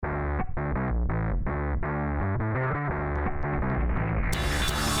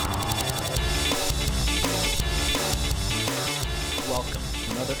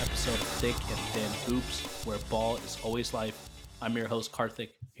thick and thin hoops, where ball is always life. I'm your host, Karthik,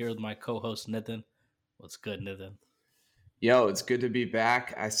 here with my co-host, Nitin. What's good, Nitin? Yo, it's good to be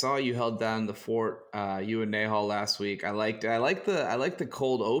back. I saw you held down the fort, you and Nahal last week. I like the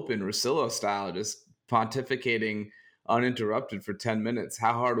cold open Rosillo style, just pontificating uninterrupted for 10 minutes.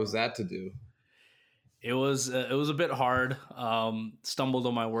 How hard was that to do? It was a bit hard. Stumbled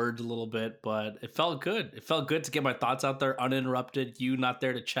on my words a little bit, but it felt good. It felt good to get my thoughts out there uninterrupted. You not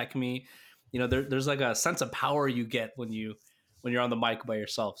there to check me. There's like a sense of power you get when you're on the mic by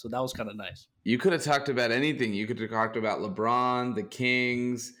yourself. So that was kind of nice. You could have talked about anything. You could have talked about LeBron, the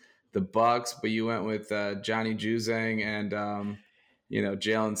Kings, the Bucks, but you went with Johnny Juzang and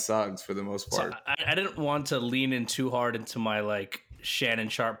Jalen Suggs for the most So part. I didn't want to lean in too hard into my like Shannon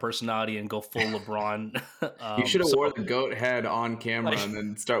Sharp personality and go full LeBron. You should have So wore the goat head on camera and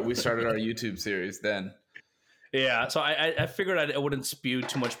then we started our YouTube series then. yeah, so I figured I wouldn't spew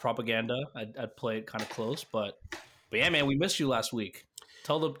too much propaganda. I'd play it kind of close, but yeah, man, we missed you last week.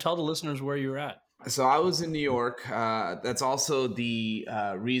 Tell the listeners where you were at. So I was in New York. That's also the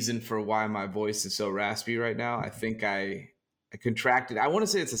reason for why my voice is so raspy right now. I think I contracted. I want to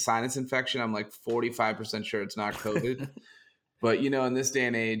say it's a sinus infection. I'm like 45% sure it's not COVID. But in this day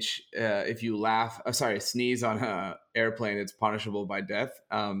and age, if you sneeze on an airplane, it's punishable by death.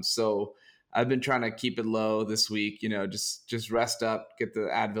 So I've been trying to keep it low this week. Just rest up, get the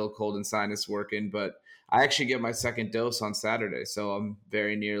Advil cold and sinus working. But I actually get my second dose on Saturday, so I'm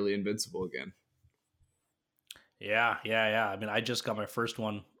very nearly invincible again. Yeah. I mean, I just got my first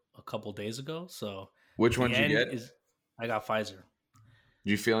one a couple days ago. So Which one did you get? I got Pfizer.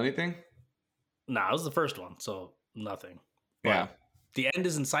 Did you feel anything? Nah, it was the first one, so nothing. But Yeah. the end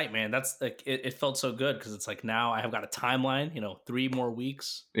is in sight, man. That's like it felt so good because it's like now I have got a timeline. 3 more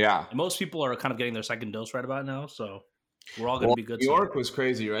weeks. Yeah. And most people are kind of getting their second dose right about now, so we're all gonna be good. New York was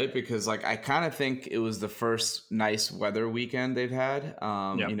crazy, right? Because I kind of think it was the first nice weather weekend they've had.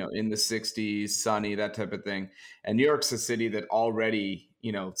 In the 60s, sunny, that type of thing. And New York's a city that already,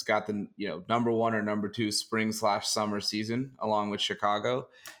 it's got the number 1 or number 2 spring/summer season along with Chicago.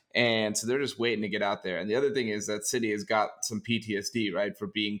 And so they're just waiting to get out there. And the other thing is that city has got some PTSD, right, for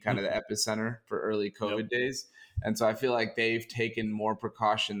being kind of the epicenter for early COVID days. And so I feel like they've taken more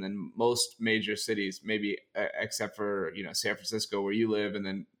precaution than most major cities, maybe except for, San Francisco where you live and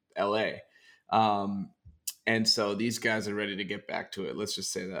then LA. And so these guys are ready to get back to it. Let's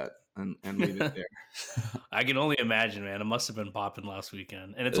just say that and leave it there. I can only imagine, man. It must have been popping last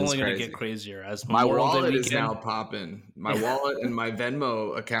weekend. And it's only going to get crazier as my wallet is weekend. now popping. My wallet and my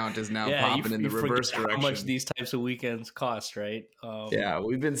Venmo account is now popping in the reverse direction. How much these types of weekends cost, right? Yeah,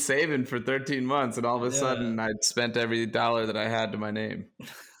 we've been saving for 13 months, and all of a sudden I'd spent every dollar that I had to my name.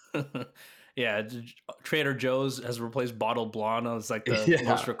 Yeah, Trader Joe's has replaced Bottled Blonde as like the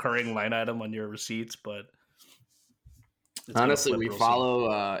most recurring line item on your receipts, but honestly, we follow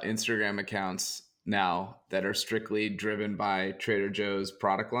Instagram accounts now that are strictly driven by Trader Joe's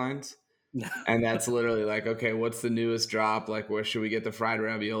product lines. And that's literally like, okay, what's the newest drop? Like, where should we get the fried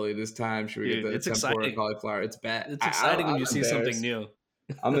ravioli this time? Should we get the tempura cauliflower? It's bad. It's exciting when you see something new.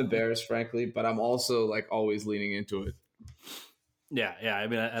 I'm embarrassed, frankly, but I'm also like always leaning into it. Yeah. I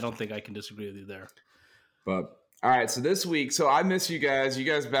mean, I don't think I can disagree with you there. But all right, so this week, I miss you guys. You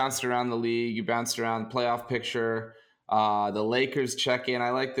guys bounced around the league. You bounced around the playoff picture. The Lakers check in. I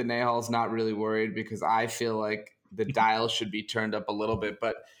like that Nahal's not really worried because I feel like the dial should be turned up a little bit.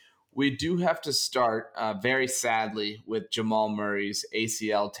 But we do have to start, very sadly, with Jamal Murray's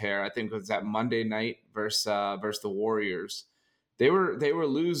ACL tear. I think it was that Monday night versus the Warriors. They were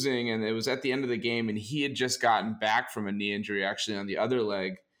losing, and it was at the end of the game, and he had just gotten back from a knee injury actually on the other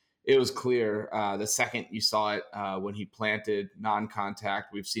leg. It was clear the second you saw it when he planted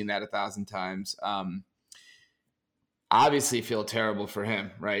non-contact. We've seen that 1,000 times. Obviously feel terrible for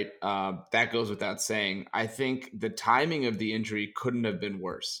him, right? That goes without saying. I think the timing of the injury couldn't have been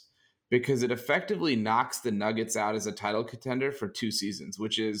worse because it effectively knocks the Nuggets out as a title contender for 2 seasons,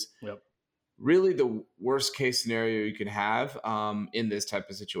 which is really the worst case scenario you can have in this type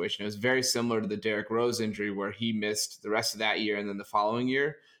of situation. It was very similar to the Derrick Rose injury where he missed the rest of that year and then the following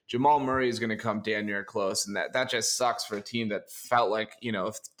year. Jamal Murray is going to come damn near close, and that just sucks for a team that felt like,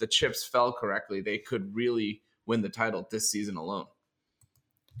 if the chips fell correctly, they could really win the title this season alone.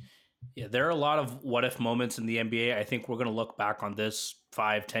 Yeah, there are a lot of what-if moments in the NBA. I think we're going to look back on this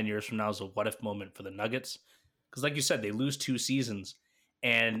 5-10 years from now as a what-if moment for the Nuggets. Because like you said, they lose 2 seasons.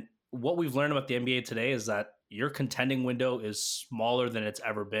 And what we've learned about the NBA today is that your contending window is smaller than it's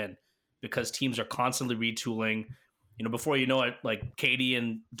ever been because teams are constantly retooling. Before you know it, like KD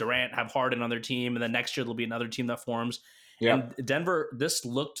and Durant have Harden on their team, and then next year there'll be another team that forms. Yeah. And Denver, this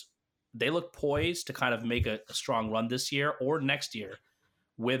looked they look poised to kind of make a strong run this year or next year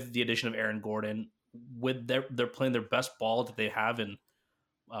with the addition of Aaron Gordon. With they're playing their best ball that they have in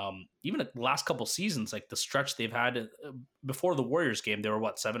even the last couple seasons, like the stretch they've had before the Warriors game, they were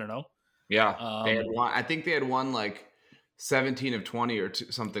what 7-0. Yeah, they had won. I think they had won like 17 of 20 or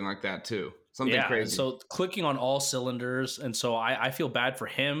something like that too. Something crazy. And so clicking on all cylinders, and so I feel bad for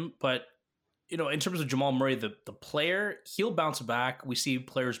him, but you know, in terms of Jamal Murray, the player, he'll bounce back. We see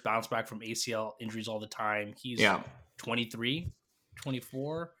players bounce back from ACL injuries all the time. He's 23,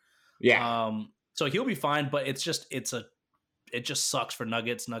 24. Yeah. So he'll be fine, but it just sucks for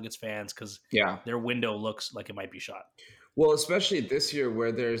Nuggets fans because their window looks like it might be shot. Well, especially this year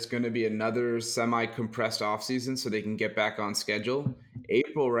where there's going to be another semi-compressed offseason so they can get back on schedule.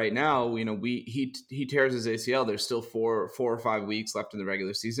 April right now, you know, he tears his ACL. There's still four or 5 weeks left in the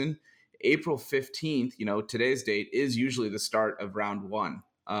regular season. April 15th, you know, today's date is usually the start of round one.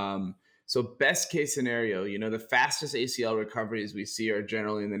 So best case scenario, you know, the fastest ACL recoveries we see are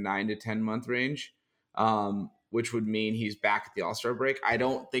generally in the 9 to 10 month range, which would mean he's back at the All-Star break. I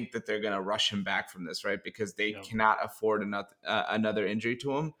don't think that they're going to rush him back from this, right? Because they cannot afford another injury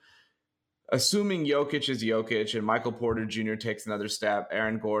to him. Assuming Jokic is Jokic and Michael Porter Jr. takes another step,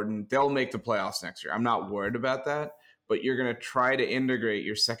 Aaron Gordon, they'll make the playoffs next year. I'm not worried about that. But you're going to try to integrate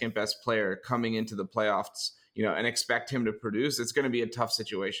your second best player coming into the playoffs, you know, and expect him to produce. It's going to be a tough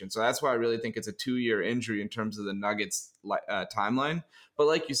situation. So that's why I really think it's a 2-year injury in terms of the Nuggets timeline. But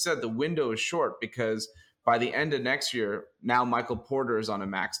like you said, the window is short because by the end of next year, now Michael Porter is on a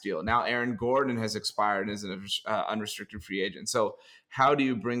max deal. Now Aaron Gordon has expired and is an unrestricted free agent. So how do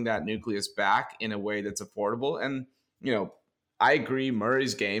you bring that nucleus back in a way that's affordable? And, you know, I agree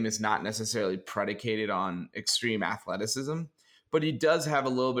Murray's game is not necessarily predicated on extreme athleticism, but he does have a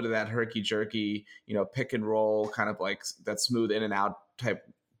little bit of that herky-jerky, you know, pick and roll, kind of like that smooth in and out type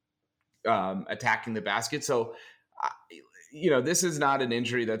attacking the basket. So, you know, this is not an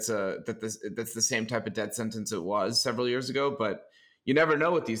injury that's the same type of death sentence it was several years ago, but you never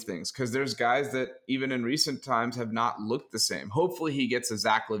know with these things because there's guys that even in recent times have not looked the same. Hopefully he gets a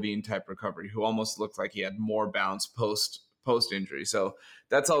Zach LaVine type recovery who almost looked like he had more bounce post injury. So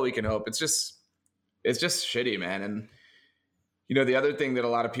that's all we can hope. It's just shitty, man. And, you know, the other thing that a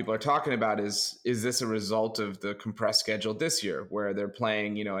lot of people are talking about is this a result of the compressed schedule this year where they're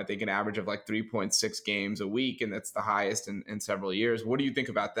playing, you know, I think an average of like 3.6 games a week. And that's the highest in several years. What do you think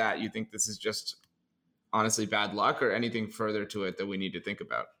about that? You think this is just honestly bad luck or anything further to it that we need to think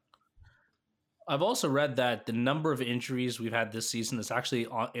about? I've also read that the number of injuries we've had this season is actually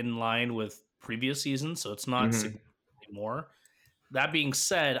in line with previous seasons. So it's not more. That being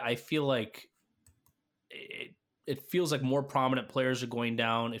said, I feel like it feels like more prominent players are going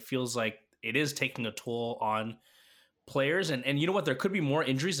down. It feels like it is taking a toll on players. And you know what? There could be more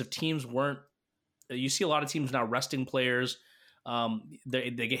injuries if teams weren't. You see a lot of teams now resting players.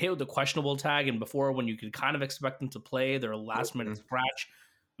 They get hit with the questionable tag, and before when you could kind of expect them to play, they're a last minute scratch.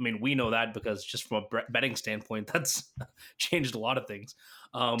 I mean, we know that because just from a betting standpoint, that's changed a lot of things.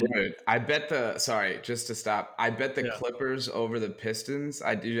 Dude, I bet just to stop, I bet the Clippers over the Pistons.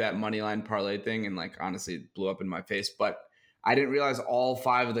 I do that money line parlay thing and like honestly it blew up in my face, but I didn't realize all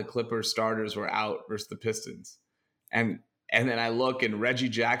 5 of the Clippers starters were out versus the Pistons. And then I look and Reggie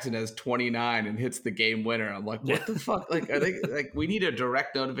Jackson has 29 and hits the game winner. I'm like, what the fuck? Like, are they like, we need a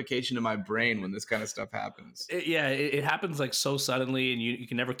direct notification to my brain when this kind of stuff happens. It happens like so suddenly and you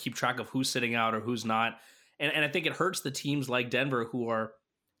can never keep track of who's sitting out or who's not. And I think it hurts the teams like Denver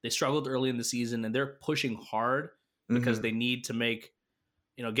they struggled early in the season and they're pushing hard because they need to make,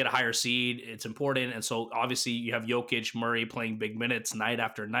 you know, get a higher seed. It's important. And so obviously you have Jokic, Murray playing big minutes night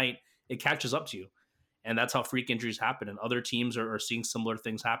after night. It catches up to you. And that's how freak injuries happen. And other teams are seeing similar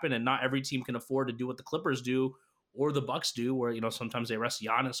things happen. And not every team can afford to do what the Clippers do or the Bucks do, where, you know, sometimes they rest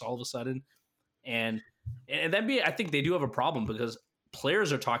Giannis all of a sudden. And then I think they do have a problem because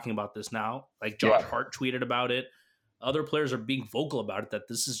players are talking about this now. Like Josh Hart tweeted about it. Other players are being vocal about it, that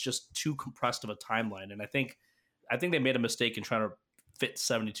this is just too compressed of a timeline. And I think they made a mistake in trying to fit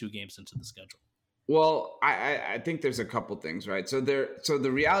 72 games into the schedule. Well, I think there's a couple things, right? So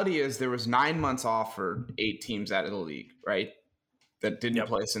the reality is there was 9 months off for 8 teams out of the league, right? That didn't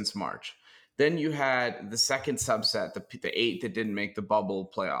play since March. Then you had the second subset, the 8 that didn't make the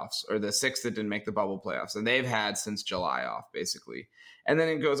bubble playoffs, or the 6 that didn't make the bubble playoffs, and they've had since July off, basically. And then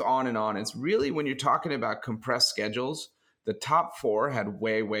it goes on and on. It's really, when you're talking about compressed schedules, the top 4 had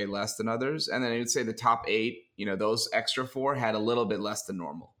way, way less than others. And then I would say the top 8, you know, those extra 4 had a little bit less than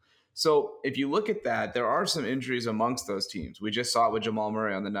normal. So if you look at that, there are some injuries amongst those teams. We just saw it with Jamal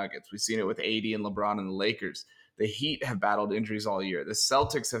Murray on the Nuggets. We've seen it with AD and LeBron and the Lakers. The Heat have battled injuries all year. The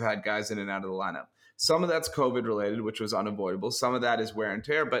Celtics have had guys in and out of the lineup. Some of that's COVID related, which was unavoidable. Some of that is wear and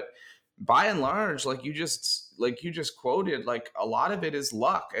tear, but by and large, like you just quoted, like a lot of it is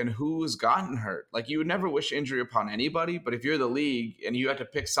luck and who's gotten hurt. Like you would never wish injury upon anybody, but if you're the league and you had to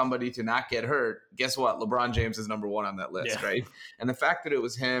pick somebody to not get hurt, guess what? LeBron James is number one on that list, right? And the fact that it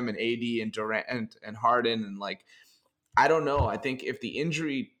was him and AD and Durant and Harden, and like, I don't know. I think if the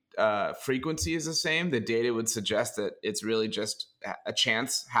injury frequency is the same, the data would suggest that it's really just a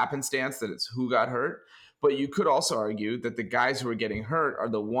happenstance that it's who got hurt. But you could also argue that the guys who are getting hurt are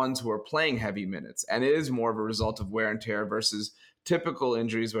the ones who are playing heavy minutes. And it is more of a result of wear and tear versus typical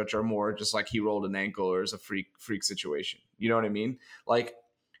injuries, which are more just like he rolled an ankle or is a freak situation. You know what I mean? Like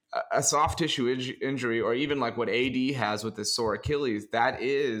a soft tissue injury, or even like what AD has with this sore Achilles, that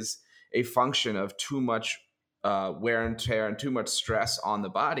is a function of too much wear and tear and too much stress on the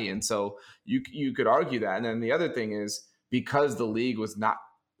body. And so you could argue that. And then the other thing is, because the league was not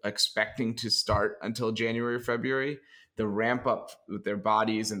expecting to start until January or February, the ramp up with their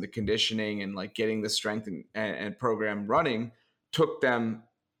bodies and the conditioning and like getting the strength and program running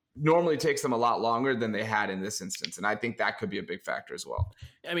normally takes them a lot longer than they had in this instance. And I think that could be a big factor as well.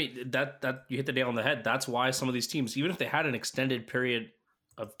 I mean, that you hit the nail on the head. That's why some of these teams, even if they had an extended period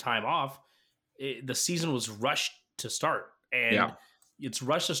of time off, the season was rushed to start, and it's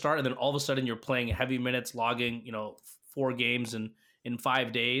rushed to start. And then all of a sudden you're playing heavy minutes, logging, 4 games in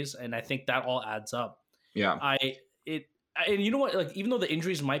 5 days. And I think that all adds up. Yeah. And you know what, like, even though the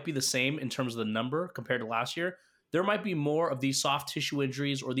injuries might be the same in terms of the number compared to last year, there might be more of these soft tissue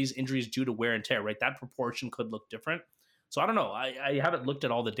injuries or these injuries due to wear and tear, right? That proportion could look different. So I don't know. I haven't looked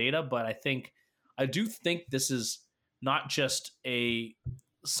at all the data, but I do think this is not just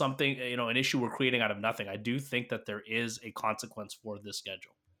something, an issue we're creating out of nothing. I do think that there is a consequence for this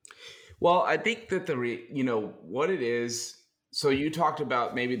schedule. Well, I think that what it is. So you talked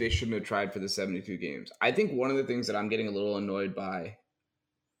about maybe they shouldn't have tried for the 72 games. I think one of the things that I'm getting a little annoyed by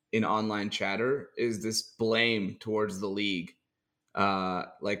in online chatter is this blame towards the league.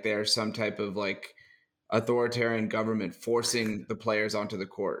 Like there's some type of like authoritarian government forcing the players onto the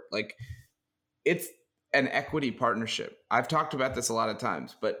court. Like it's an equity partnership. I've talked about this a lot of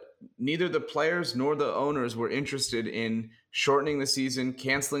times, but neither the players nor the owners were interested in shortening the season,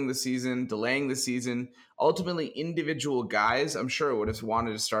 canceling the season, delaying the season. Ultimately, individual guys, I'm sure, would have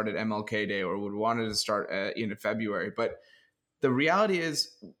wanted to start at MLK Day or would have wanted to start in February. But the reality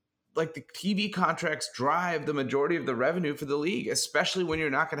is, like, the TV contracts drive the majority of the revenue for the league, especially when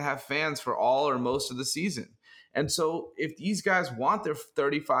you're not going to have fans for all or most of the season. And so if these guys want their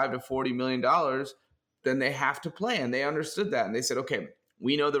 $35 to $40 million, then they have to play. And they understood that. And they said, okay,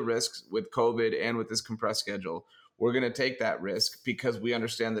 we know the risks with COVID and with this compressed schedule. We're going to take that risk because we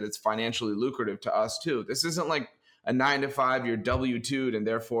understand that it's financially lucrative to us too. This isn't like a 9 to 5, you're W-2'd, and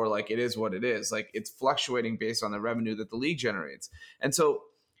therefore like it is what it is. Like it's fluctuating based on the revenue that the league generates. And so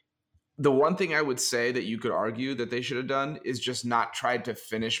the one thing I would say that you could argue that they should have done is just not tried to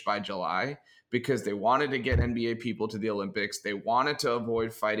finish by July, because they wanted to get NBA people to the Olympics. They wanted to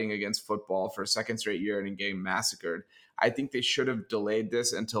avoid fighting against football for a second straight year and getting massacred. I think they should have delayed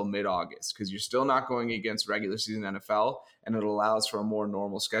this until mid-August, because you're still not going against regular season NFL, and it allows for a more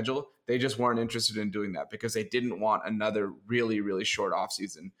normal schedule. They just weren't interested in doing that because they didn't want another really, really short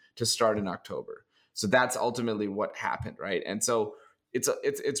offseason to start in October. So that's ultimately what happened, right? And so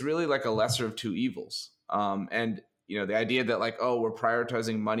it's really like a lesser of two evils. And the idea that like, oh, we're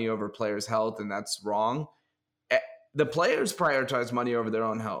prioritizing money over players' health, and that's wrong. The players prioritize money over their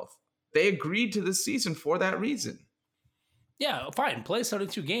own health. They agreed to this season for that reason. Yeah, fine. Play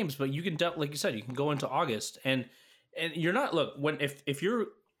 72 games, but you can, like you said, you can go into August and you're not, look, if you're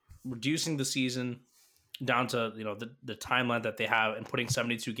reducing the season down to, the timeline that they have and putting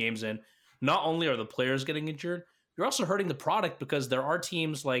 72 games in, not only are the players getting injured, you're also hurting the product, because there are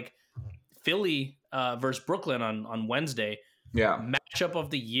teams like Philly versus Brooklyn on Wednesday. Yeah. Matchup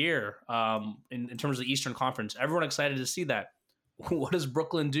of the year in terms of the Eastern Conference. Everyone excited to see that. What does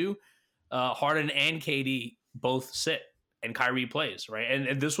Brooklyn do? Harden and KD both sit, and Kyrie plays, right?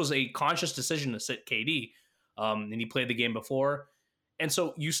 And this was a conscious decision to sit KD, and he played the game before. And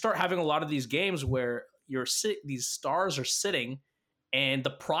so you start having a lot of these games where these stars are sitting, and the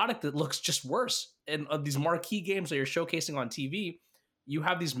product that looks just worse. And these marquee games that you're showcasing on TV, you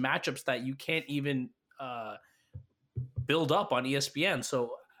have these matchups that you can't even build up on ESPN.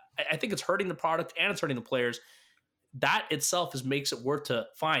 So I think it's hurting the product and it's hurting the players. That itself makes it worth to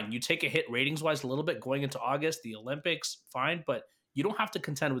fine. You take a hit ratings wise a little bit going into August, the Olympics, fine, but you don't have to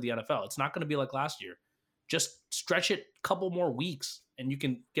contend with the NFL. It's not going to be like last year. Just stretch it a couple more weeks, and you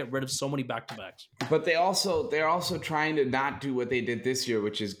can get rid of so many back-to-backs. But they're also trying to not do what they did this year,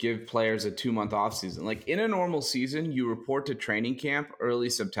 which is give players a 2-month off season. Like in a normal season, you report to training camp early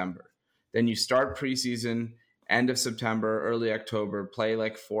September. Then you start preseason end of September, early October, play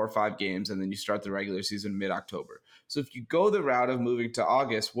like 4 or 5 games, and then you start the regular season mid-October. So if you go the route of moving to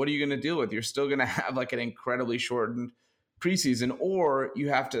August, what are you going to deal with? You're still going to have like an incredibly shortened preseason, or you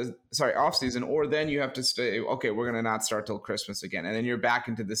have to off season, or then you have to stay, okay, we're going to not start till Christmas again, and then you're back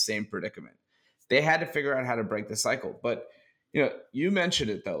into the same predicament. They had to figure out how to break the cycle. But you mentioned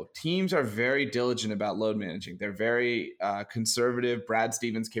it though, teams are very diligent about load managing. They're very conservative. Brad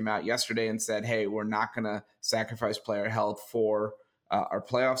Stevens came out yesterday and said, hey, we're not going to sacrifice player health for our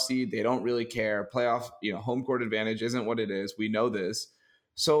playoff seed. They don't really care. Playoff, home court advantage isn't what it is. We know this.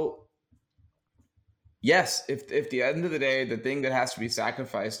 So yes, if the end of the day, the thing that has to be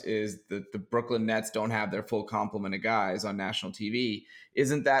sacrificed is that the Brooklyn Nets don't have their full complement of guys on national TV,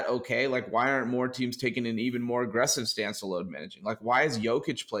 isn't that okay? Like, why aren't more teams taking an even more aggressive stance to load managing? Like, why has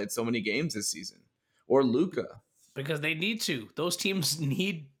Jokic played so many games this season? Or Luka? Because they need to. Those teams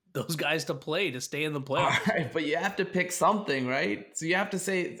need those guys to play to stay in the playoffs. All right, but you have to pick something, right? So you have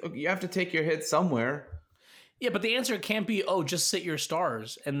to take your hit somewhere. Yeah, but the answer can't be, just sit your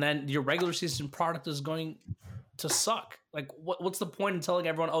stars, and then your regular season product is going to suck. Like, what's the point in telling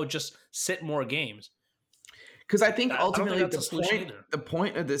everyone, just sit more games? Because I think ultimately the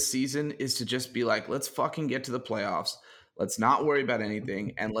point of this season is to just be like, let's fucking get to the playoffs. Let's not worry about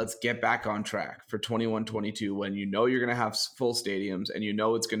anything, and let's get back on track for 21-22 when you're going to have full stadiums and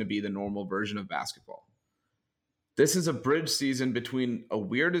it's going to be the normal version of basketball. This is a bridge season between a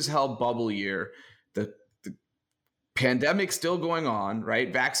weird as hell bubble year, the pandemic still going on,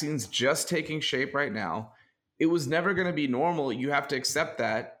 right? Vaccines just taking shape right now. It was never going to be normal. You have to accept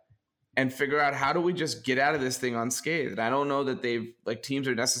that and figure out, how do we just get out of this thing unscathed? And I don't know that teams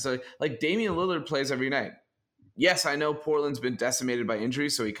are necessarily like Damian Lillard plays every night. Yes, I know Portland's been decimated by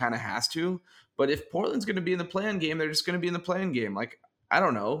injuries, so he kind of has to. But if Portland's going to be in the play-in game, they're just going to be in the play-in game. Like, I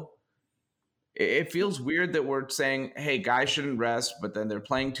don't know. It feels weird that we're saying, hey, guys shouldn't rest, but then they're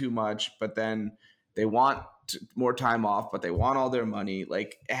playing too much, but then they want more time off, but they want all their money.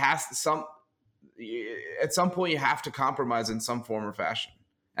 Like, it has at some point you have to compromise in some form or fashion.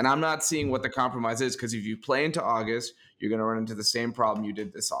 And I'm not seeing what the compromise is, because if you play into August, you're going to run into the same problem you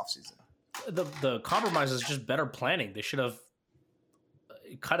did this offseason. The compromise is just better planning. They should have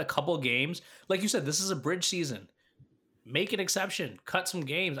cut a couple games. Like you said, this is a bridge season. Make an exception. Cut some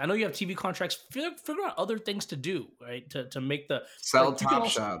games. I know you have TV contracts. Figure out other things to do, right? To make the sell top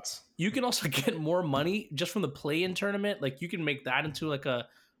shots. You can also get more money just from the play-in tournament. Like, you can make that into like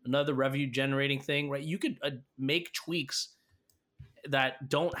another revenue generating thing, right? You could make tweaks that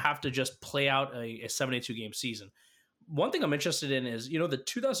don't have to just play out a 72 game season. One thing I'm interested in is, the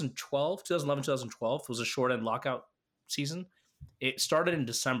 2011-2012 was a short end lockout season. It started in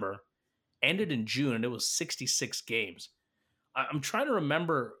December, ended in June, and it was 66 games. I'm trying to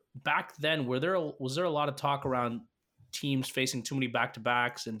remember back then, was there a lot of talk around teams facing too many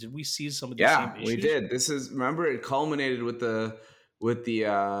back-to-backs, and did we see some of these same issues? We did. Remember, it culminated with the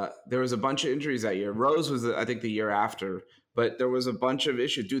there was a bunch of injuries that year. Rose was, I think, the year after. But there was a bunch of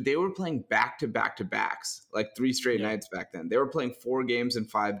issues. Dude, they were playing back-to-back-to-backs, like 3 straight nights back then. They were playing 4 games in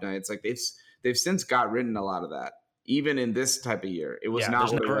 5 nights. Like, they've since got rid of a lot of that, even in this type of year. It was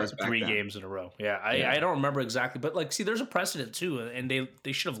not what it was back 3 then. games in a row. Yeah, I don't remember exactly. But, there's a precedent, too, and they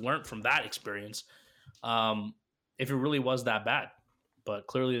should have learned from that experience if it really was that bad. But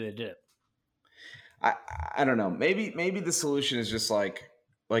clearly they did. I don't know. Maybe the solution is just like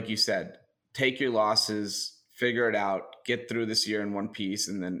you said, take your losses, figure it out, get through this year in one piece,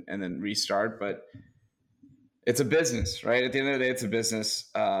 and then restart. But it's a business, right? At the end of the day, it's a business.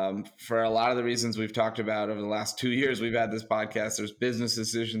 For a lot of the reasons we've talked about over the last 2 years we've had this podcast, there's business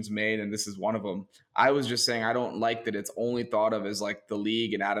decisions made, and this is one of them. I was just saying, I don't like that it's only thought of as like the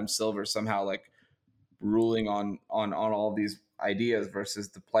league and Adam Silver somehow like ruling on all of these ideas versus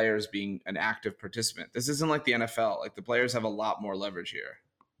the players being an active participant. This isn't like the NFL. Like, the players have a lot more leverage here.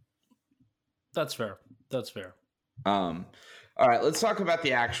 That's fair. All right, let's talk about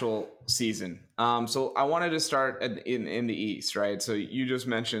the actual season. So I wanted to start in the East, right? So you just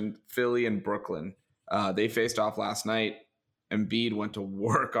mentioned Philly and Brooklyn. They faced off last night. Embiid went to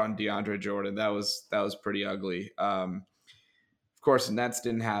work on DeAndre Jordan. That was pretty ugly. Of course, the Nets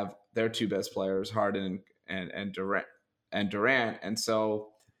didn't have their 2 best players, Harden and Durant. And so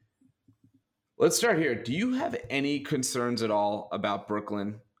let's start here. Do you have any concerns at all about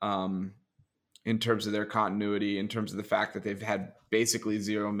Brooklyn? in terms of their continuity, in terms of the fact that they've had basically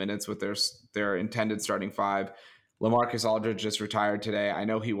 0 minutes with their intended starting five. LaMarcus Aldridge just retired today. I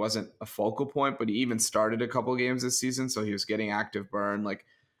know he wasn't a focal point, but he even started a couple games this season, so he was getting active burn. Like,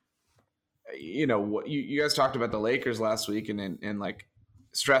 what you guys talked about the Lakers last week and like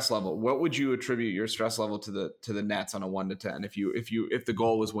stress level. What would you attribute your stress level to the Nets on a 1 to 10 if the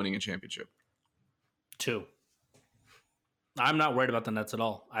goal was winning a championship? 2. I'm not worried about the Nets at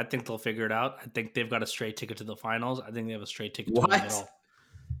all. I think they'll figure it out. I think they've got a straight ticket to the finals. I think they have a straight ticket to win it all.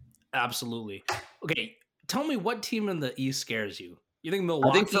 Absolutely. Okay, tell me what team in the East scares you? You think Milwaukee?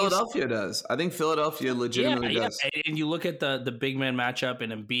 I think Philadelphia does. I think Philadelphia legitimately does. And you look at the big man matchup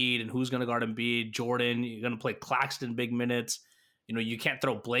and Embiid and who's going to guard Embiid, Jordan. You're going to play Claxton big minutes. You can't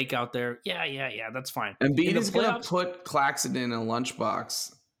throw Blake out there. Yeah, that's fine. Embiid is going to put Claxton in a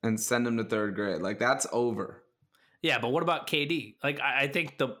lunchbox and send him to third grade. Like, that's over. Yeah, but what about KD? Like, I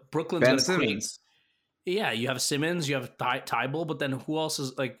think the Brooklyn's Ben Simmons. Yeah, you have Simmons, you have Tybalt, but then who else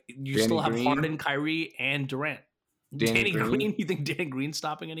is like? You Danny still have Green. Harden, Kyrie, and Durant. Danny Green. You think Danny Green's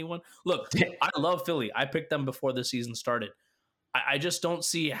stopping anyone? Look, I love Philly. I picked them before the season started. I just don't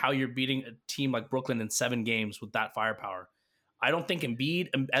see how you're beating a team like Brooklyn in 7 games with that firepower. I don't think Embiid,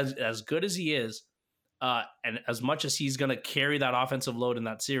 as good as he is, and as much as he's going to carry that offensive load in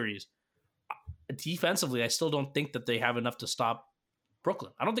that series, defensively, I still don't think that they have enough to stop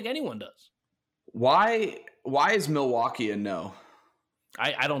Brooklyn. I don't think anyone does. Why is Milwaukee a no?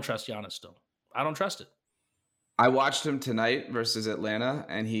 I don't trust Giannis still. I don't trust it. I watched him tonight versus Atlanta,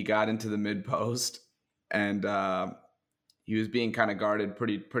 and he got into the mid post, and he was being kind of guarded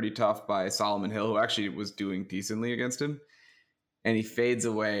pretty tough by Solomon Hill, who actually was doing decently against him. And he fades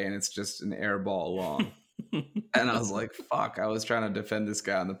away, and it's just an air ball long. And I was like, fuck, I was trying to defend this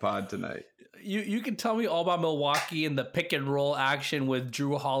guy on the pod tonight. You can tell me all about Milwaukee and the pick and roll action with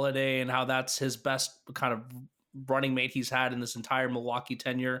Drew Holiday and how that's his best kind of running mate he's had in this entire Milwaukee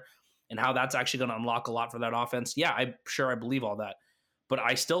tenure and how that's actually going to unlock a lot for that offense. Yeah, I'm sure I believe all that. But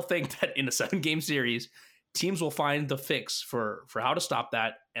I still think that in a 7-game series, teams will find the fix for how to stop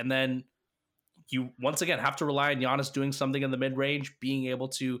that. And then you, once again, have to rely on Giannis doing something in the mid-range, being able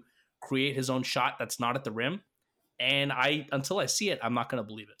to create his own shot that's not at the rim. And until I see it, I'm not going to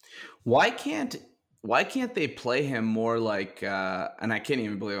believe it. Why can't they play him more like, and I can't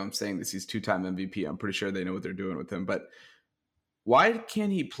even believe I'm saying this, he's 2-time MVP. I'm pretty sure they know what they're doing with him, but why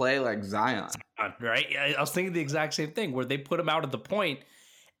can't he play like Zion? Right? I was thinking the exact same thing where they put him out at the point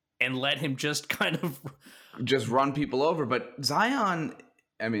and let him just kind of just run people over. But Zion,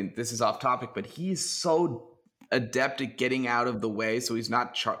 I mean, this is off topic, but he's so adept at getting out of the way, so he's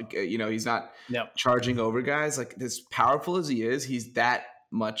not charging over guys. Like, as powerful as he is, he's that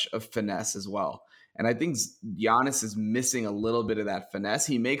much of finesse as well. And I think Giannis is missing a little bit of that finesse.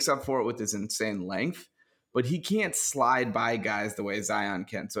 He makes up for it with his insane length, but he can't slide by guys the way Zion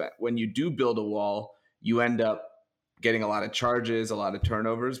can. So when you do build a wall, you end up getting a lot of charges, a lot of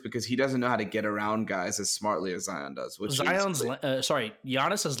turnovers, because he doesn't know how to get around guys as smartly as Zion does.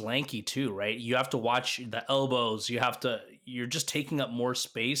 Giannis is lanky too, right? You have to watch the elbows. You're just taking up more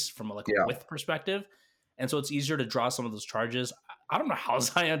space from a width perspective. And so it's easier to draw some of those charges. I don't know how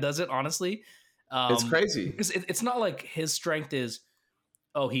Zion does it, honestly. It's crazy. Because it's not like his strength is,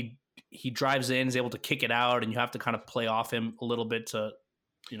 he drives in, is able to kick it out, and you have to kind of play off him a little bit to,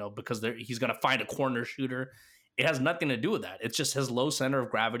 because he's going to find a corner shooter. It has nothing to do with that. It's just his low center of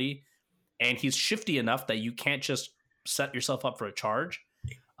gravity, and he's shifty enough that you can't just set yourself up for a charge.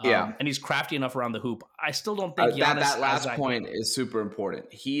 And he's crafty enough around the hoop. I still don't think that last point is super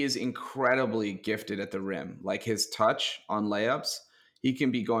important. He is incredibly gifted at the rim. Like, his touch on layups, he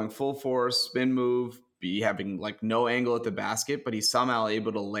can be going full force, spin move, be having like no angle at the basket, but he's somehow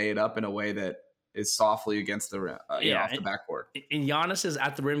able to lay it up in a way that is softly against the rim, off the backboard. And Giannis's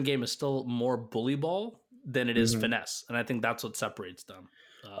at the rim game is still more bully ball than it is finesse. And I think that's what separates them.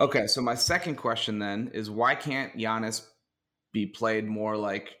 Okay, so my second question then is, why can't Giannis be played more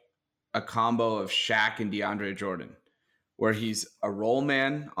like a combo of Shaq and DeAndre Jordan, where he's a roll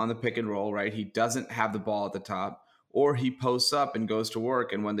man on the pick and roll, right? He doesn't have the ball at the top, or he posts up and goes to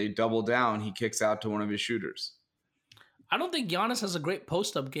work, and when they double down, he kicks out to one of his shooters. I don't think Giannis has a great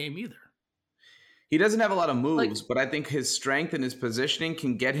post-up game either. He doesn't have a lot of moves, but I think his strength and his positioning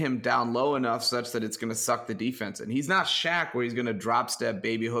can get him down low enough such that it's going to suck the defense. And he's not Shaq, where he's going to drop step,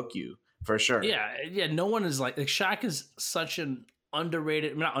 baby hook you, for sure. Yeah. No one is like Shaq is such an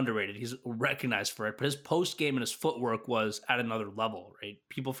underrated, not underrated, he's recognized for it, but his post game and his footwork was at another level, right?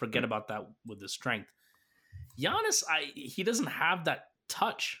 People forget about that with his strength. Giannis, he doesn't have that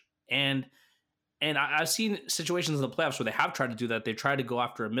touch. And I've seen situations in the playoffs where they have tried to do that. They tried to go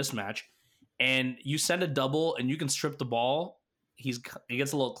after a mismatch, and you send a double and you can strip the ball. He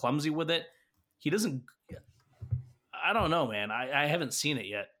gets a little clumsy with it. He doesn't. I don't know, man. I haven't seen it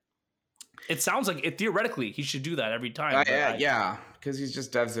yet. It sounds like theoretically he should do that every time. Yeah, because he's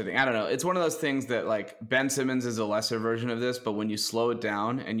just devastating. I don't know. It's one of those things that like Ben Simmons is a lesser version of this, but when you slow it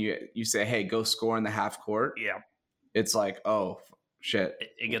down and you say, "Hey, go score in the half court," yeah, it's like, oh shit,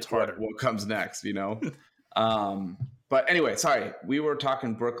 it gets harder. What comes next? You know. But anyway, sorry, we were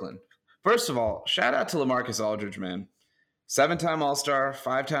talking Brooklyn. First of all, shout out to LaMarcus Aldridge, man. 7-time All-Star,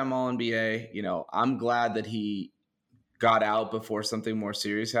 5-time All-NBA. You know, I'm glad that he got out before something more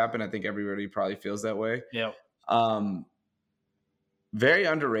serious happened. I think everybody probably feels that way. Yeah. Very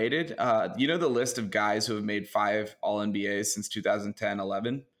underrated. You know the list of guys who have made 5 All-NBAs since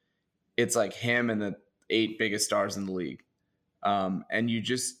 2010-11? It's like him and the 8 biggest stars in the league. And you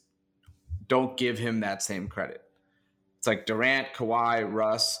just don't give him that same credit. It's like Durant, Kawhi,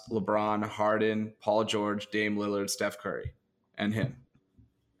 Russ, LeBron, Harden, Paul George, Dame Lillard, Steph Curry, and him.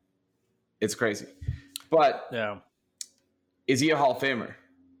 It's crazy. But yeah, is he a Hall of Famer?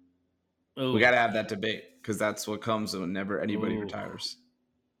 Ooh. We got to have that debate because that's what comes whenever anybody retires.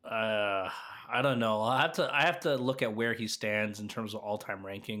 I don't know. I have to look at where he stands in terms of all-time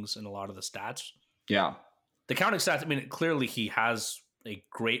rankings and a lot of the stats. Yeah. The counting stats, I mean, clearly he has a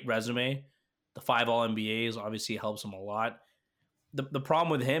great resume. The 5 All-NBAs obviously helps him a lot. The problem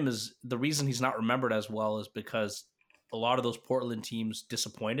with him is the reason he's not remembered as well is because a lot of those Portland teams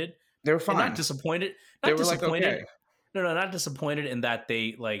disappointed. They were fine. And not disappointed. They were like, okay. No, not disappointed in that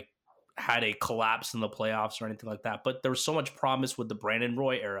they like had a collapse in the playoffs or anything like that. But there was so much promise with the Brandon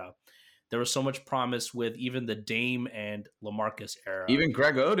Roy era. There was so much promise with even the Dame and LaMarcus era. Even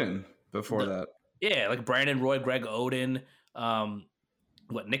Greg Oden before that. Yeah, like Brandon Roy, Greg Oden.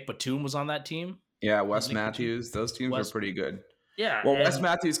 Nick Batum was on that team? Yeah, Wes Matthews. Batum. Those teams were pretty good. Yeah. Well, Wes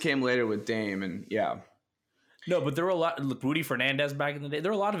Matthews came later with Dame, and yeah. No, but there were a lot. Look, Rudy Fernandez back in the day.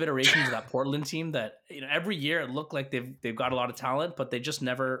 There were a lot of iterations of that Portland team that every year it looked like they've got a lot of talent, but they just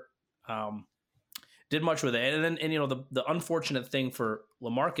never did much with it. And then the unfortunate thing for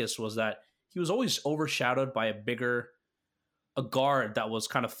LaMarcus was that he was always overshadowed by a guard that was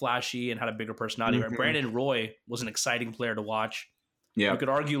kind of flashy and had a bigger personality. Mm-hmm. Right? Brandon Roy was an exciting player to watch. Yeah, you could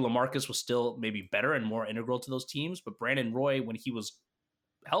argue LaMarcus was still maybe better and more integral to those teams, but Brandon Roy, when he was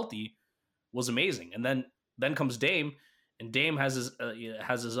healthy, was amazing. And then comes Dame, and Dame has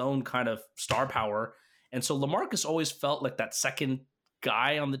his own kind of star power, and so LaMarcus always felt like that second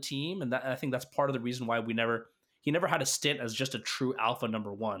guy on the team, and I think that's part of the reason why he never had a stint as just a true alpha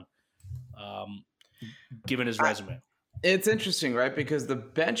number one, given his resume. It's interesting, right? Because the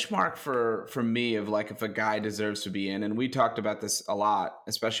benchmark for me of like if a guy deserves to be in, and we talked about this a lot,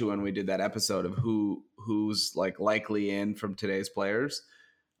 especially when we did that episode of who's like likely in from today's players.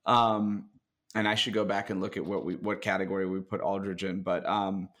 And I should go back and look at what category we put Aldridge in, but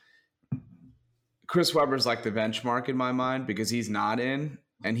Chris Webber's like the benchmark in my mind because he's not in,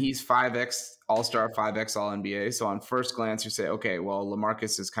 and he's 5X All-Star, 5X All-NBA. So on first glance, you say, okay, well,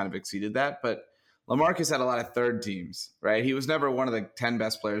 LaMarcus has kind of exceeded that, but LaMarcus had a lot of third teams, right? He was never one of the 10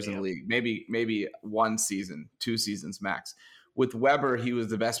 best players in the league. Maybe 1 season, 2 seasons max. With Webber, he was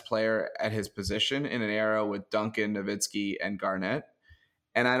the best player at his position in an era with Duncan, Nowitzki, and Garnett.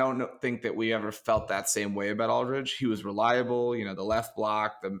 And I don't think that we ever felt that same way about Aldridge. He was reliable, the left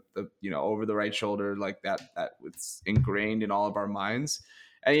block, the over the right shoulder, like that was ingrained in all of our minds.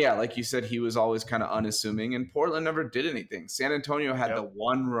 And yeah, like you said, he was always kind of unassuming, and Portland never did anything. San Antonio had the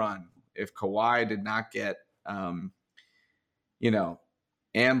one run. If Kawhi did not get,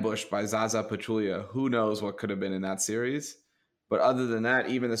 ambushed by Zaza Pachulia, who knows what could have been in that series. But other than that,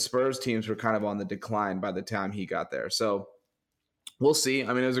 even the Spurs teams were kind of on the decline by the time he got there. So we'll see.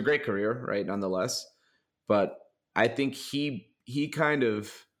 I mean, it was a great career, right, nonetheless. But I think he kind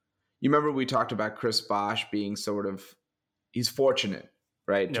of – you remember we talked about Chris Bosh being sort of – he's fortunate,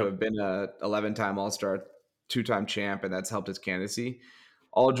 right, to have been a 11-time All-Star, 2-time champ, and that's helped his candidacy.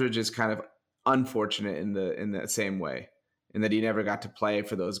 Aldridge is kind of unfortunate in the same way, in that he never got to play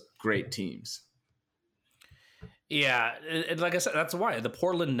for those great teams. Yeah, and like I said, that's why the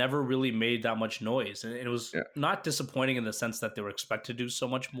Portland never really made that much noise, and it was not disappointing in the sense that they were expected to do so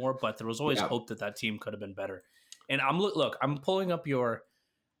much more, but there was always hope that team could have been better. And I'm pulling up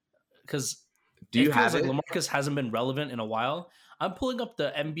because do you have it? Like LaMarcus hasn't been relevant in a while. I'm pulling up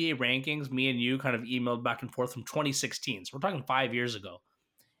the NBA rankings. Me and you kind of emailed back and forth from 2016, so we're talking 5 years ago.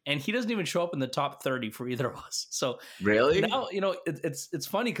 And he doesn't even show up in the top 30 for either of us. So really, now it's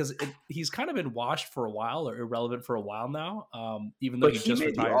funny because he's kind of been washed for a while or irrelevant for a while now. Even though he just made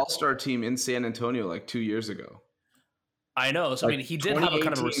retired. the All-Star team in San Antonio like 2 years ago. I know. So, I Like mean, he did have a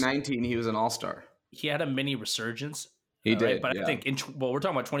kind of 2018-19, he was an all-star. he had a mini resurgence. He did, right? But I yeah. think, we're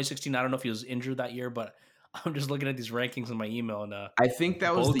talking about 2016. I don't know if he was injured that year, but I'm just looking at these rankings in my email, and I think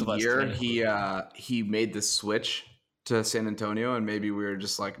that was both the of us year didn't. he made the switch to San Antonio, and maybe we were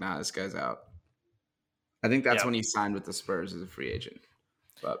just like, nah, this guy's out. I think that's Yeah. when he signed with the Spurs as a free agent.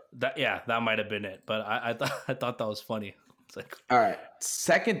 But that might have been it. But I thought that was funny. It's like, all right,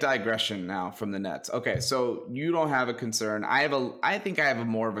 second digression now from the Nets. Okay, so you don't have a concern. I think I have a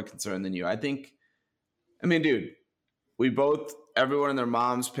more of a concern than you. I mean, dude, everyone and their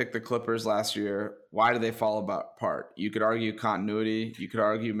moms picked the Clippers last year. Why did they fall apart? You could argue continuity. You could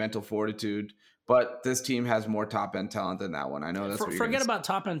argue mental fortitude. But this team has more top-end talent than that one. I know that's what you're forget about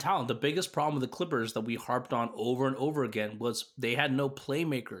top-end talent. The biggest problem with the Clippers that we harped on over and over again was they had no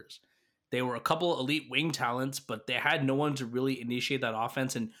playmakers. They were a couple of elite wing talents, but they had no one to really initiate that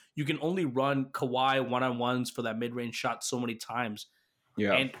offense. And you can only run Kawhi one-on-ones for that mid-range shot so many times.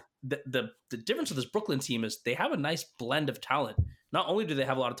 Yeah. And the difference with this Brooklyn team is they have a nice blend of talent. Not only do they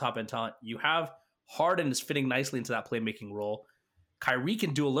have a lot of top-end talent, you have Harden is fitting nicely into that playmaking role. Kyrie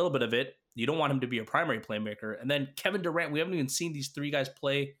can do a little bit of it. You don't want him to be a primary playmaker. And then Kevin Durant, we haven't even seen these three guys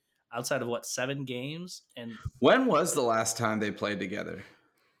play outside of 7 games. And when was the last time they played together?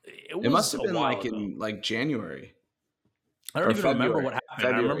 It must have been in January. I don't even remember what happened.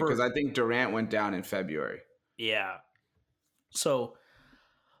 February, I remember because I think Durant went down in February. Yeah. So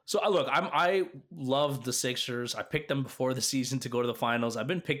look, I love the Sixers. I picked them before the season to go to the finals. I've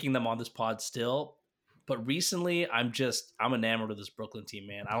been picking them on this pod still, but recently I'm enamored of this Brooklyn team,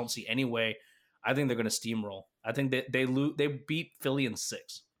 man. I don't see any way. I think they're going to steamroll. I think they beat Philly in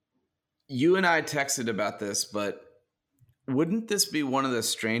 6. You and I texted about this, but wouldn't this be one of the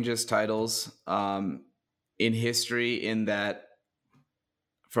strangest titles in history in that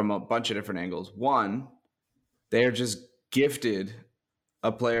from a bunch of different angles? One, they are just gifted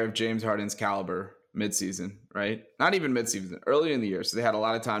a player of James Harden's caliber midseason, right? Not even midseason, early in the year. So they had a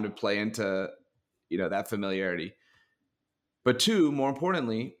lot of time to play into, that familiarity. But two, more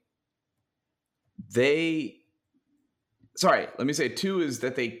importantly, two is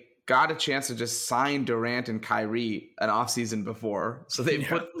that they got a chance to just sign Durant and Kyrie an offseason before. So they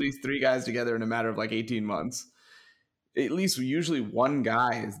put these three guys together in a matter of 18 months. At least usually one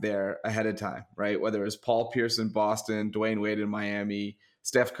guy is there ahead of time, right? Whether it's Paul Pierce in Boston, Dwayne Wade in Miami,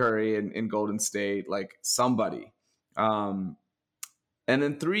 Steph Curry in Golden State, somebody. And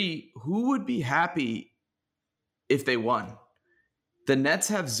then 3, who would be happy if they won? The Nets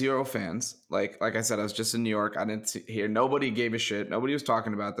have 0 fans. Like I said, I was just in New York. I didn't hear. Nobody gave a shit. Nobody was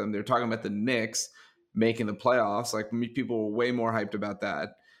talking about them. They're talking about the Knicks making the playoffs. People were way more hyped about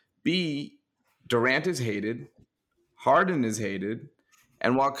that. B, Durant is hated. Harden is hated.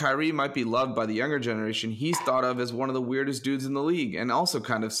 And while Kyrie might be loved by the younger generation, he's thought of as one of the weirdest dudes in the league and also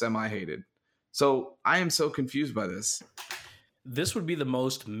kind of semi-hated. So I am so confused by this. This would be the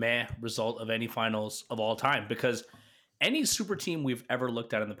most meh result of any finals of all time, because any super team we've ever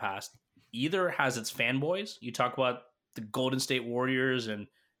looked at in the past either has its fanboys. You talk about the Golden State Warriors and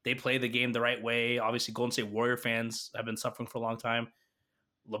they play the game the right way. Obviously, Golden State Warrior fans have been suffering for a long time.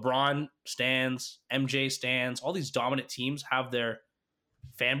 LeBron stands, MJ stands. All these dominant teams have their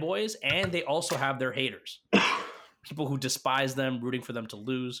fanboys, and they also have their haters. People who despise them, rooting for them to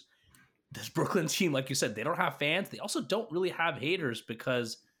lose. This Brooklyn team, like you said, they don't have fans. They also don't really have haters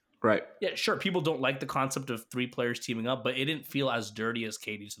because, right? Yeah, sure, people don't like the concept of 3 players teaming up, but it didn't feel as dirty as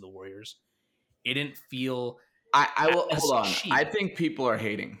KD to the Warriors. It didn't feel. I will hold on. Cheap. I think people are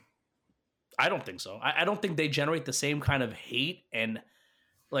hating. I don't think so. I don't think they generate the same kind of hate and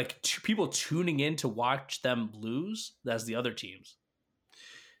people tuning in to watch them lose as the other teams.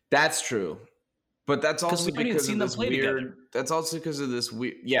 That's true. But that's also because of this weird. Together. That's also because of this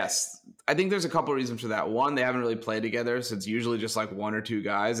weird. Yes, I think there's a couple of reasons for that. One, they haven't really played together, so it's usually just 1 or 2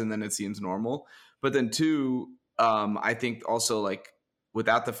 guys, and then it seems normal. But then 2, I think also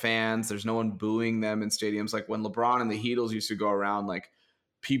without the fans, there's no one booing them in stadiums. Like when LeBron and the Heatles used to go around,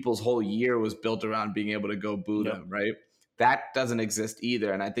 people's whole year was built around being able to go boo them, right? That doesn't exist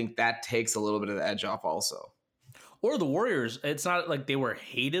either, and I think that takes a little bit of the edge off also. Or the Warriors, it's not like they were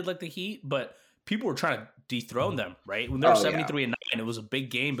hated like the Heat, but people were trying to dethrone them, right? When they're 73-9, it was a big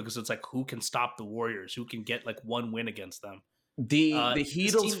game because it's who can stop the Warriors? Who can get 1 win against them? The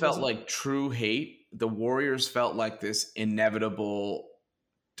Heatles felt like true hate. The Warriors felt like this inevitable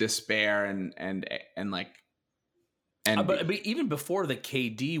despair but even before the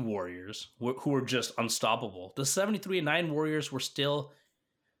KD Warriors, who were just unstoppable, the 73-9 Warriors were still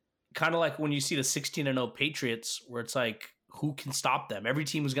kind of like when you see the 16-0 Patriots, where it's who can stop them? Every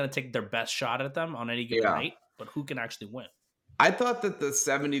team was going to take their best shot at them on any given night. but who can actually win? I thought that the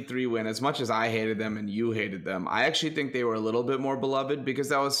 73 win, as much as I hated them and you hated them, I actually think they were a little bit more beloved because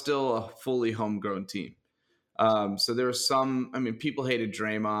that was still a fully homegrown team. So there was some, I mean, people hated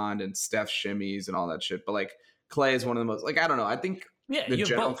Draymond and Steph shimmies and all that shit, but like Clay is one of the most, like, I don't know. I think Yeah, you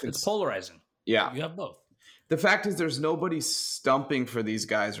have both. It's polarizing. Yeah. You have both. The fact is there's nobody stumping for these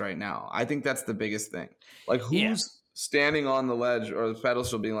guys right now. I think that's the biggest thing. Like, who's standing on the ledge or the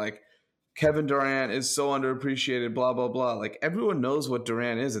pedestal being like, Kevin Durant is so underappreciated, blah, blah, blah. Like, everyone knows what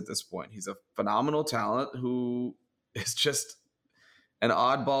Durant is at this point. He's a phenomenal talent who is just an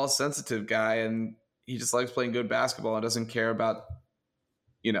oddball, sensitive guy, and he just likes playing good basketball and doesn't care about,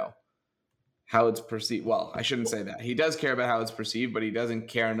 you know, how it's perceived. Well, I shouldn't say that. He does care about how it's perceived, but he doesn't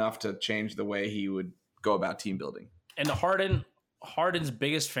care enough to change the way he would go about team building. And Harden's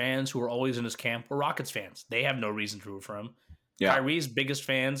biggest fans, who are always in his camp, were Rockets fans. They have no reason to root for him. Yeah. Kyrie's biggest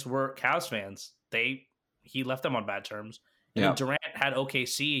fans were Cavs fans. He left them on bad terms. And then Durant had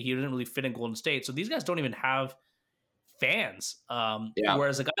OKC. He didn't really fit in Golden State. So these guys don't even have fans.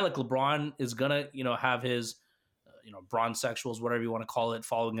 Whereas a guy like LeBron is gonna, have his, bronsexuals, whatever you want to call it,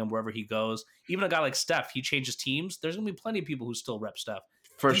 following him wherever he goes. Even a guy like Steph, he changes teams. There's gonna be plenty of people who still rep Steph.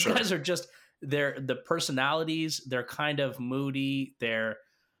 These guys are just the personalities. They're kind of moody. They're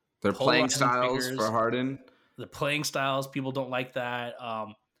playing styles figures. For Harden. The playing styles, people don't like that.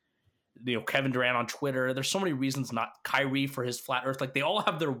 Kevin Durant on Twitter. There's so many reasons not. Kyrie for his flat earth. Like, they all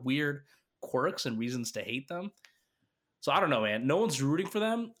have their weird quirks and reasons to hate them. So I don't know, man. No one's rooting for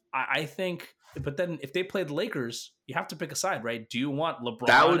them. I think, but then if they play the Lakers, you have to pick a side, right? Do you want LeBron?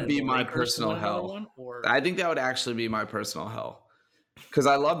 That would be my personal hell. I think that would actually be my personal hell. Because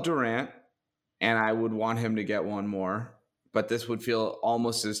I love Durant, and I would want him to get one more. But this would feel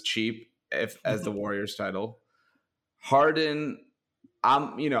almost as cheap as the Warriors title. Harden,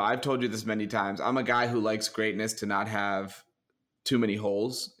 I've told you this many times. I'm a guy who likes greatness to not have too many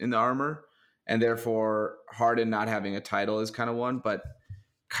holes in the armor, and therefore Harden not having a title is kind of one. But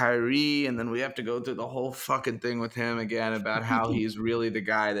Kyrie, and then we have to go through the whole fucking thing with him again about how he's really the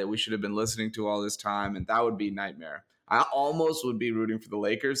guy that we should have been listening to all this time, and that would be a nightmare. I almost would be rooting for the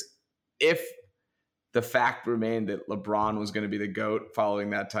Lakers if the fact remained that LeBron was going to be the GOAT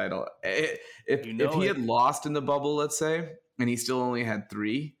following that title. If he had lost in the bubble, let's say, and he still only had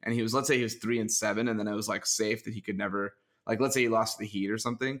 3, and let's say he was 3-7, and then it was like safe that he could never, like, let's say he lost to the Heat or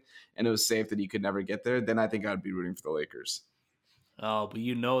something, and it was safe that he could never get there, then I think I'd be rooting for the Lakers. Oh, but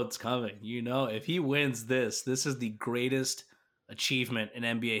it's coming. If he wins this is the greatest achievement in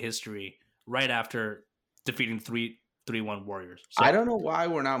NBA history, right after defeating 3-1 Warriors. So, I don't know why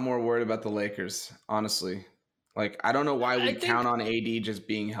we're not more worried about the Lakers, honestly. Like, I don't know why we count on AD just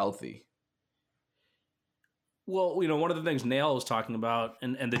being healthy. Well, one of the things Nail was talking about,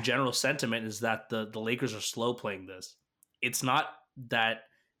 and the general sentiment is that the Lakers are slow playing this. It's not that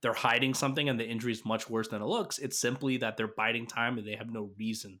they're hiding something and the injury is much worse than it looks. It's simply that they're biding time and they have no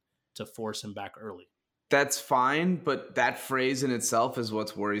reason to force him back early. That's fine, but that phrase in itself is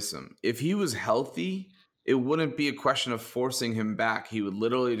what's worrisome. If he was healthy, it wouldn't be a question of forcing him back. He would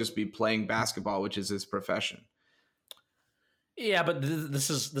literally just be playing basketball, which is his profession. Yeah, but this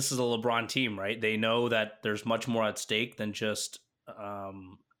is a LeBron team, right? They know that there's much more at stake than just,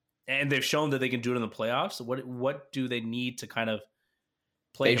 and they've shown that they can do it in the playoffs. What do they need to kind of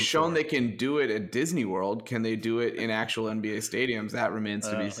play? They've shown they can do it at Disney World. Can they do it in actual NBA stadiums? That remains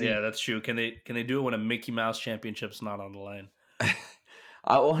to be seen. Yeah, that's true. Can they do it when a Mickey Mouse championship's not on the line?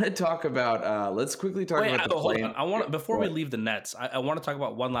 I want to talk about. Let's quickly talk about the play. I want before we leave the Nets. I want to talk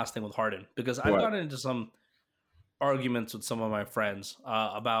about one last thing with Harden, because I've gotten into some arguments with some of my friends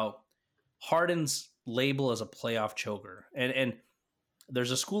about Harden's label as a playoff choker, and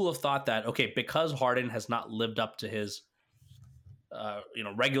there's a school of thought that because Harden has not lived up to his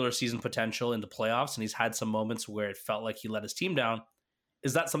regular season potential in the playoffs, and he's had some moments where it felt like he let his team down.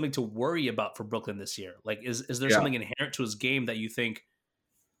 Is that something to worry about for Brooklyn this year? Like, is there something inherent to his game that you think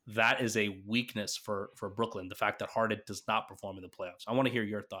that is a weakness for Brooklyn, the fact that Harden does not perform in the playoffs? I want to hear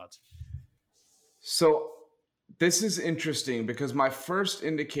your thoughts. So this is interesting because my first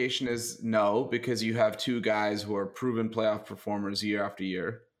indication is no, because you have two guys who are proven playoff performers year after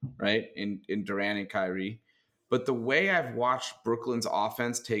year, right? In Durant and Kyrie. But the way I've watched Brooklyn's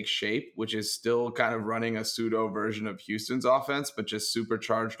offense take shape, which is still kind of running a pseudo version of Houston's offense, but just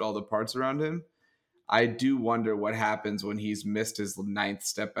supercharged all the parts around him, I do wonder what happens when he's missed his 9th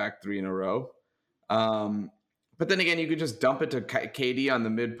step back 3 in a row. But then again, you could just dump it to KD on the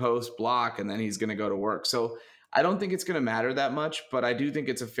mid-post block, and then he's going to go to work. So I don't think it's going to matter that much, but I do think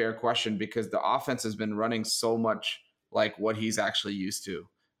it's a fair question because the offense has been running so much like what he's actually used to.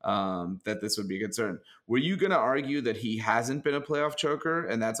 that this would be a concern. Were you going to argue that he hasn't been a playoff choker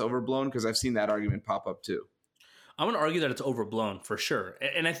and that's overblown? Because I've seen that argument pop up too. I'm going to argue that it's overblown for sure.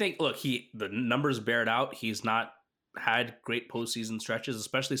 And I think, look, the numbers bear it out. He's not had great postseason stretches,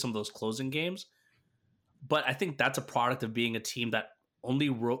 especially some of those closing games. But I think that's a product of being a team that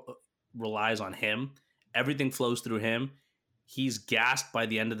only relies on him. Everything flows through him. He's gassed by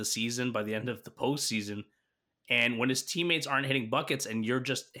the end of the season, by the end of the postseason. And when his teammates aren't hitting buckets and you're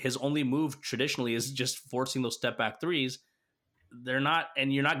just, his only move traditionally is just forcing those step back threes, you're not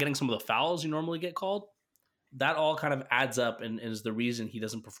getting some of the fouls you normally get called. That all kind of adds up and is the reason he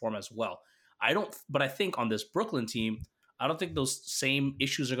doesn't perform as well. But I think on this Brooklyn team, I don't think those same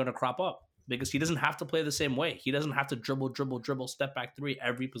issues are going to crop up because he doesn't have to play the same way. He doesn't have to dribble, step back three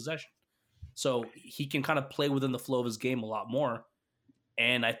every possession. So he can kind of play within the flow of his game a lot more.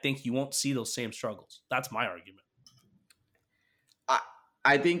 And I think you won't see those same struggles. That's my argument.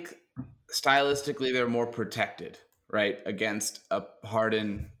 I think stylistically they're more protected, right, against a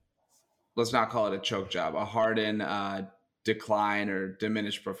Harden, let's not call it a choke job, a Harden decline or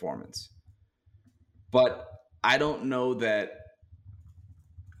diminished performance. But I don't know that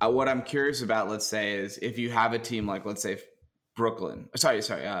what I'm curious about, let's say, is if you have a team like, let's say,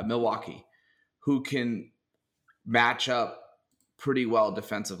 Milwaukee, who can match up pretty well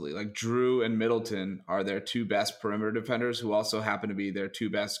defensively. Like Drew and Middleton are their two best perimeter defenders who also happen to be their two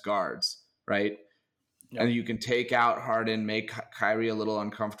best guards, right? Yep. And you can take out Harden, make Kyrie a little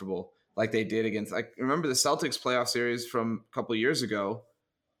uncomfortable like they did against, like, remember the Celtics playoff series from a couple of years ago,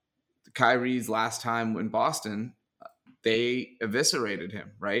 Kyrie's last time in Boston, they eviscerated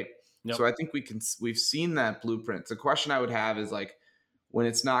him, right? Yep. So I think we've seen that blueprint. The question I would have is, like, when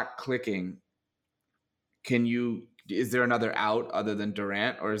it's not clicking, is there another out other than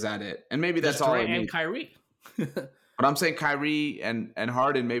Durant, or is that it? And maybe that's all. Durant and Kyrie. But I'm saying Kyrie and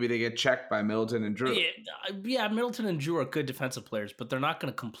Harden, maybe they get checked by Middleton and Drew. Yeah, Middleton and Drew are good defensive players, but they're not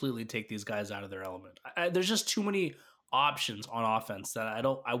going to completely take these guys out of their element. There's just too many options on offense that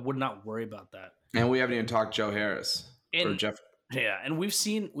I would not worry about that. And we haven't even talked Joe Harris or Jeff. Yeah, and we've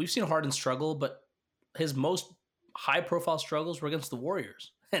seen Harden struggle, but his most high profile struggles were against the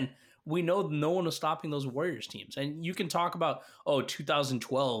Warriors, and we know no one was stopping those Warriors teams. And you can talk about,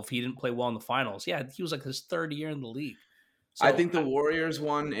 2012, he didn't play well in the finals. Yeah, he was like his third year in the league. So I think the Warriors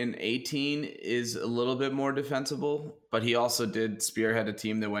one in 2018 is a little bit more defensible, but he also did spearhead a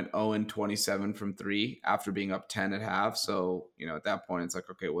team that went 0-27 from three after being up 10 at half. So, at that point, it's like,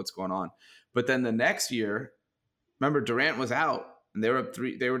 okay, what's going on? But then the next year, remember, Durant was out and they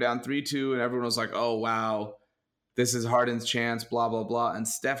were down 3-2, and everyone was like, oh, wow, this is Harden's chance, blah, blah, blah. And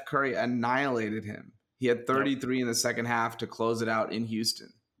Steph Curry annihilated him. He had 33 in the second half to close it out in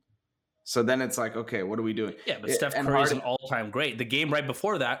Houston. So then it's like, okay, what are we doing? Yeah, but Steph Curry's an all-time great. The game right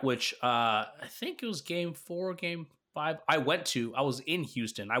before that, which I think it was game 4, game 5, I was in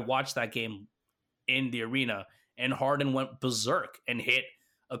Houston. I watched that game in the arena, and Harden went berserk and hit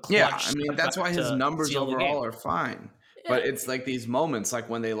a clutch. Yeah, I mean, that's why his numbers overall are fine. Yeah. But it's like these moments, like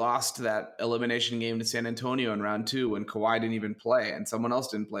when they lost that elimination game to San Antonio in round 2 when Kawhi didn't even play and someone else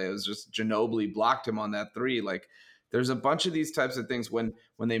didn't play. It was just Ginobili blocked him on that 3. Like, there's a bunch of these types of things. When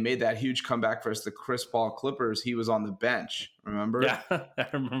they made that huge comeback versus the Chris Paul Clippers, he was on the bench, remember? Yeah, I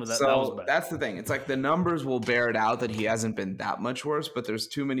remember that. So that was bad. That's the thing. It's like the numbers will bear it out that he hasn't been that much worse, but there's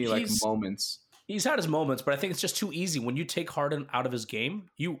too many moments. He's had his moments, but I think it's just too easy. When you take Harden out of his game,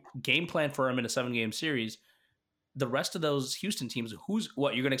 you game plan for him in a 7-game series. The rest of those Houston teams, you're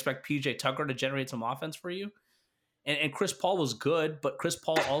going to expect PJ Tucker to generate some offense for you? And Chris Paul was good, but Chris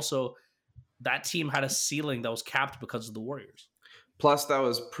Paul also, that team had a ceiling that was capped because of the Warriors. Plus, that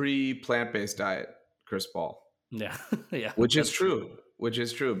was pre-plant-based diet, Chris Paul. Yeah, yeah. Which is true.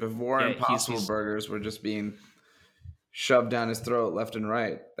 Before Impossible Burgers were just being shoved down his throat left and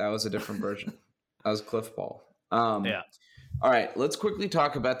right. That was a different version. That was Cliff Paul. Yeah. All right, let's quickly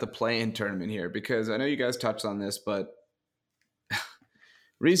talk about the play-in tournament here, because I know you guys touched on this, but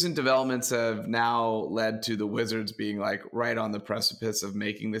recent developments have now led to the Wizards being like right on the precipice of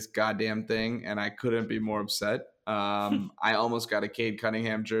making this goddamn thing, and I couldn't be more upset. I almost got a Cade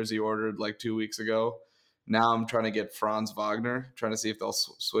Cunningham jersey ordered like 2 weeks ago. Now I'm trying to get Franz Wagner, trying to see if they'll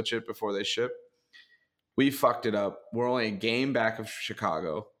switch it before they ship. We fucked it up. We're only a game back of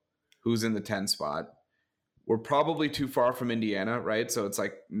Chicago, who's in the 10 spot. We're probably too far from Indiana, right? So it's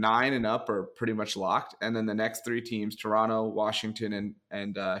like 9 and up are pretty much locked. And then the next 3 teams, Toronto, Washington,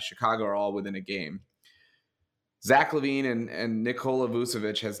 and Chicago, are all within a game. Zach LaVine and Nikola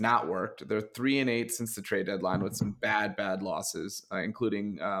Vucevic has not worked. They're 3-8 since the trade deadline with some bad losses,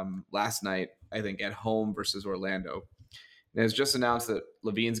 including last night, I think, at home versus Orlando. And it's just announced that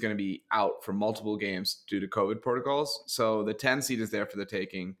Levine's going to be out for multiple games due to COVID protocols. So the 10 seed is there for the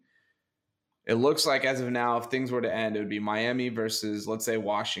taking. It looks like as of now, if things were to end, it would be Miami versus, let's say,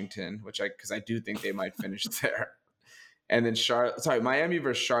 Washington, because I do think they might finish there. And then Miami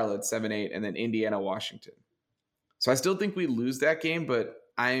versus Charlotte, 7-8, and then Indiana, Washington. So I still think we lose that game, but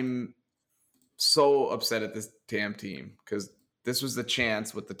I'm so upset at this damn team because this was the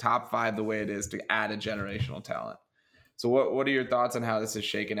chance with the top 5 the way it is to add a generational talent. So what are your thoughts on how this is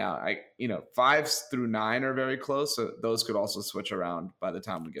shaken out? 5 through 9 are very close, so those could also switch around by the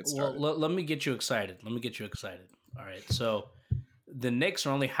time we get started. Well, let me get you excited. All right, so the Knicks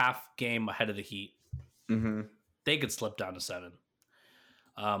are only half game ahead of the Heat. Mm-hmm. They could slip down to 7.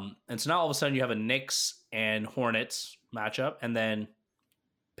 And so now all of a sudden you have a Knicks and Hornets matchup, and then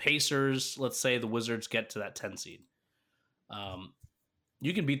Pacers. Let's say the Wizards get to that 10 seed.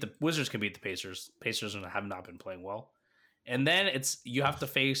 Wizards can beat the Pacers. Pacers have not been playing well. And then you have to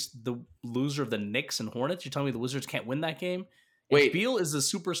face the loser of the Knicks and Hornets. You're telling me the Wizards can't win that game? Wait. If Beal is the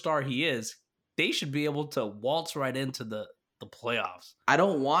superstar he is, they should be able to waltz right into the playoffs. I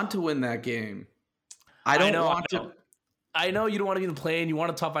don't want to win that game. I know you don't want to be in the play-in. You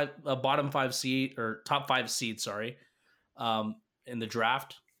want a bottom 5 seed or top 5 seed, sorry, in the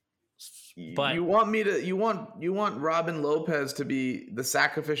draft. But you want Robin Lopez to be the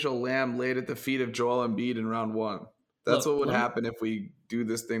sacrificial lamb laid at the feet of Joel Embiid in round 1. That's what would happen if we do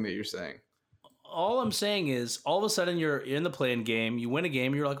this thing that you're saying. All I'm saying is, all of a sudden you're in the play-in game, you win a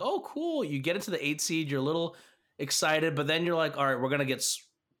game, you're like, oh, cool. You get into the 8 seed, you're a little excited, but then you're like, all right, we're going to get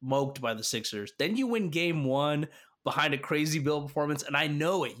smoked by the Sixers. Then you win game 1 behind a crazy Bill performance, and I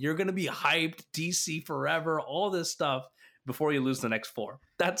know it. You're going to be hyped, DC forever, all this stuff before you lose the next 4.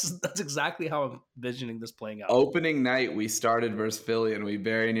 That's exactly how I'm envisioning this playing out. Opening night, we started versus Philly, and we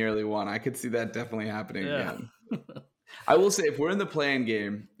very nearly won. I could see that definitely happening again. I will say, if we're in the play-in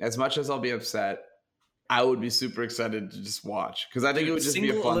game, as much as I'll be upset, I would be super excited to just watch because I think it would just be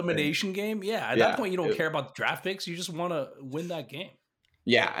a fun elimination game. Yeah, at that point, you don't care about the draft picks. You just want to win that game.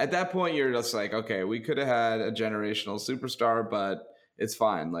 Yeah, at that point, you're just like, okay, we could have had a generational superstar, but it's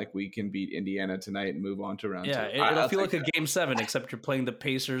fine. Like, we can beat Indiana tonight and move on to round 2. Yeah, it'll feel like a game 7, except you're playing the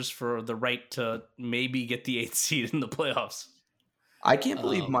Pacers for the right to maybe get the 8th seed in the playoffs. I can't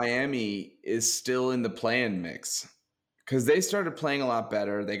believe Miami is still in the play-in mix because they started playing a lot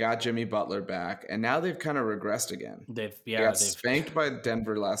better. They got Jimmy Butler back, and now they've kind of regressed again. They got spanked by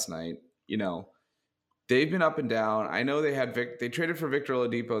Denver last night. They've been up and down. I know they traded for Victor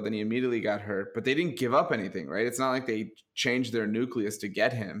Oladipo, then he immediately got hurt, but they didn't give up anything, right? It's not like they changed their nucleus to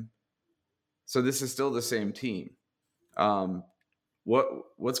get him. So this is still the same team.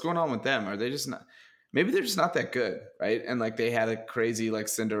 What's going on with them? Are they just not? Maybe they're just not that good, right? And like they had a crazy like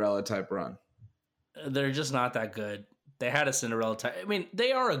Cinderella type run. They're just not that good. They had a Cinderella type. I mean,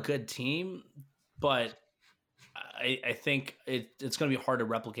 they are a good team, but I think it's going to be hard to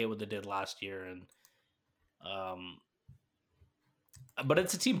replicate what they did last year. And but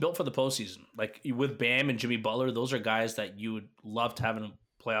it's a team built for the postseason. Like with Bam and Jimmy Butler, those are guys that you would love to have in a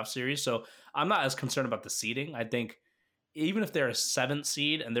playoff series. So I'm not as concerned about the seeding. I think even if they're a 7th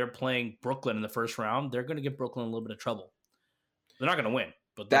seed and they're playing Brooklyn in the first round, they're going to give Brooklyn a little bit of trouble. They're not going to win.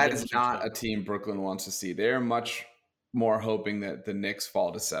 But that is not a team Brooklyn wants to see. They're much more hoping that the Knicks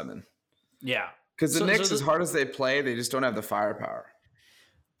fall to 7. Yeah. Because the Knicks, as hard as they play, they just don't have the firepower.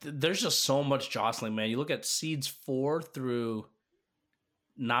 There's just so much jostling, man. You look at seeds 4 through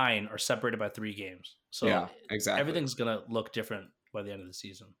 9 are separated by 3 games. So yeah, exactly. Everything's going to look different by the end of the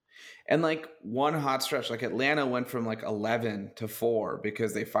season. And like one hot stretch, like Atlanta went from like 11 to 4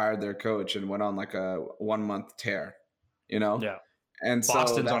 because they fired their coach and went on like a 1-month tear, Yeah. And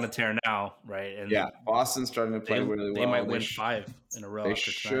Boston's on a tear now, right? And yeah, Boston's starting to play really well. They might win 5 in a row. They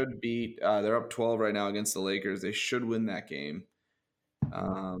should beat. They're up 12 right now against the Lakers. They should win that game.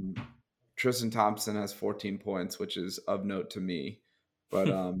 Tristan Thompson has 14 points, which is of note to me. But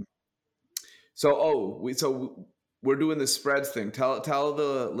we're doing the spreads thing. Tell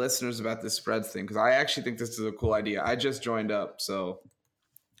the listeners about this spreads thing because I actually think this is a cool idea. I just joined up, so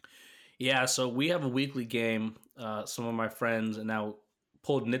yeah. So we have a weekly game. Some of my friends and now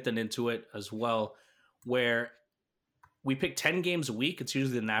pulled Nitin into it as well, where we pick 10 games a week. It's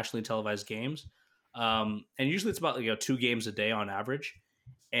usually the nationally televised games, and usually it's about 2 games a day on average.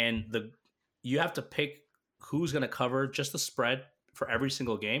 And you have to pick who's going to cover just the spread for every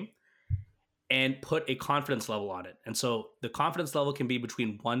single game and put a confidence level on it. And so the confidence level can be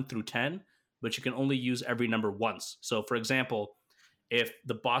between 1 through 10, but you can only use every number once. So for example, if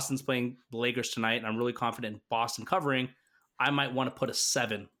the Boston's playing the Lakers tonight and I'm really confident in Boston covering, I might want to put a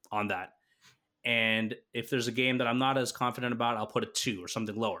 7 on that. And if there's a game that I'm not as confident about, I'll put a 2 or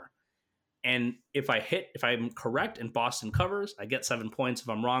something lower. And if I'm correct and Boston covers, I get 7 points. If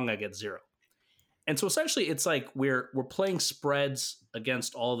I'm wrong, I get 0. And so essentially it's like we're playing spreads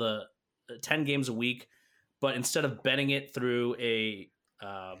against all the 10 games a week, but instead of betting it through a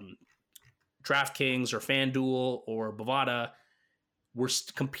DraftKings or FanDuel or Bovada, we're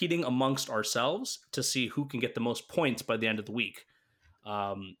competing amongst ourselves to see who can get the most points by the end of the week.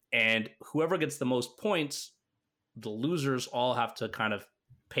 And whoever gets the most points, the losers all have to kind of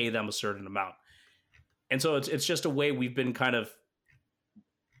pay them a certain amount. And so it's just a way we've been kind of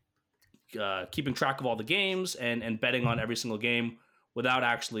keeping track of all the games and betting on every single game without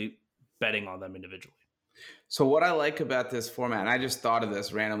actually betting on them individually. So what I like about this format, and I just thought of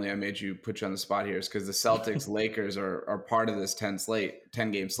this randomly, I made you put you on the spot here, is because the Celtics Lakers are part of this 10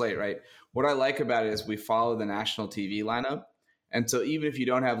 game slate, right? What I like about it is we follow the national TV lineup. And so even if you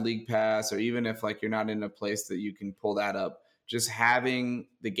don't have League Pass, or even if like you're not in a place that you can pull that up, just having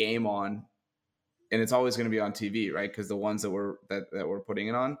the game on, and it's always going to be on TV, right? Because the ones that we're putting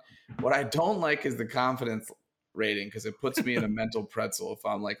it on. What I don't like is the confidence rating, because it puts me in a mental pretzel. If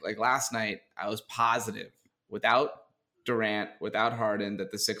I'm like last night, I was positive without Durant, without Harden,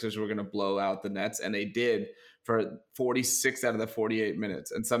 that the Sixers were going to blow out the Nets, and they did for 46 out of the 48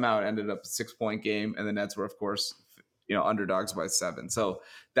 minutes, and somehow it ended up a 6-point game, and the Nets were, of course, underdogs by 7. So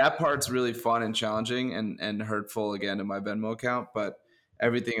that part's really fun and challenging and hurtful again in my Venmo account, but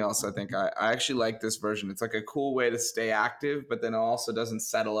everything else, I think I actually like this version. It's like a cool way to stay active, but then it also doesn't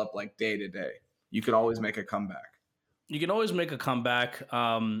settle up like day to day. You can always make a comeback. You can always make a comeback.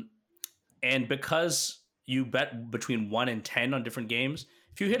 And because you bet between 1 and 10 on different games,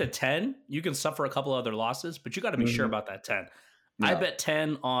 if you hit a 10, you can suffer a couple other losses, but you got to be sure about that 10. Yeah. I bet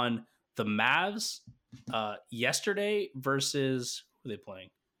 10 on the Mavs yesterday versus who are they playing?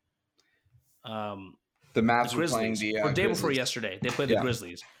 The Mavs were playing the day Grizzlies. Before yesterday. They played the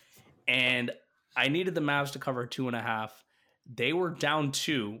Grizzlies, and I needed the Mavs to cover 2.5. They were down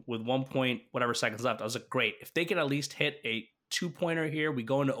 2 with 1 point whatever seconds left. I was like, great. If they can at least hit a 2-pointer here, we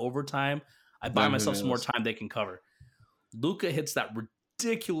go into overtime. I buy myself some more time they can cover. Luka hits that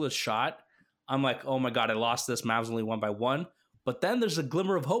ridiculous shot. I'm like, oh my God, I lost this. Mavs only won by 1. But then there's a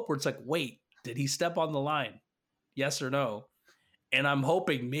glimmer of hope where it's like, wait, did he step on the line? Yes or no? And I'm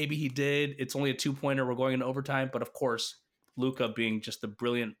hoping maybe he did. It's only a 2-pointer. We're going into overtime. But of course, Luka, being just the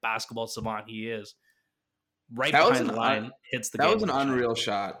brilliant basketball savant he is, right behind the line, hits the game. That was an unreal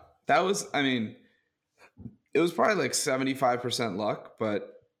shot. That was, it was probably like 75% luck,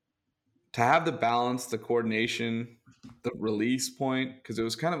 but to have the balance, the coordination, the release point, because it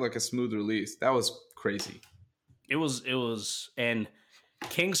was kind of like a smooth release, that was crazy. It was, and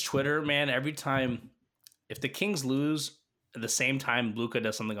Kings Twitter, man, every time, if the Kings lose at the same time Luka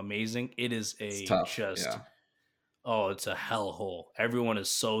does something amazing, it is it's a hellhole. Everyone is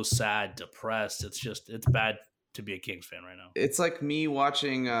so sad, depressed. It's bad to be a Kings fan right now. It's like me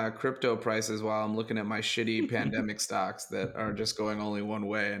watching crypto prices while I'm looking at my shitty pandemic stocks that are just going only one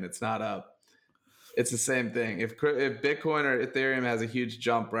way and it's not up. It's the same thing. If Bitcoin or Ethereum has a huge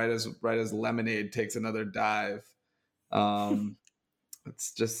jump right as Lemonade takes another dive,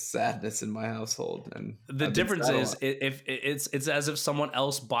 it's just sadness in my household. And the difference is if it's as if someone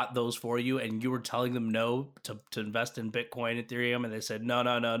else bought those for you and you were telling them no to invest in Bitcoin, Ethereum, and they said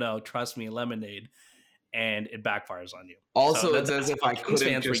no, trust me, Lemonade, and it backfires on you. Also, so it's as if I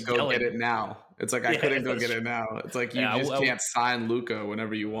couldn't just go get it now. It's like I couldn't go get it now. It's like you just can't sign Luka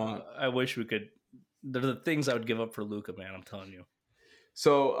whenever you want. I wish we could. They're the things I would give up for Luka, man. I'm telling you.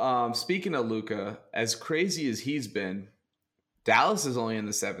 So speaking of Luka, as crazy as he's been, Dallas is only in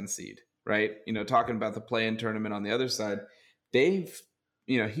the 7th seed, right? Talking about the play-in tournament on the other side,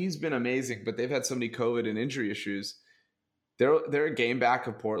 he's been amazing, but they've had so many COVID and injury issues. They're a game back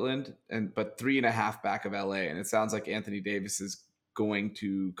of Portland, but 3.5 back of LA, and it sounds like Anthony Davis is going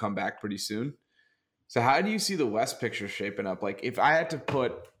to come back pretty soon. So how do you see the West picture shaping up? Like if I had to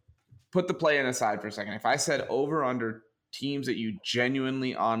put the play-in aside for a second, if I said over under teams that you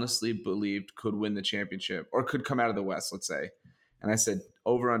genuinely, honestly believed could win the championship or could come out of the West, let's say, and I said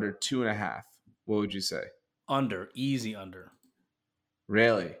over under 2.5, what would you say? Under, easy under.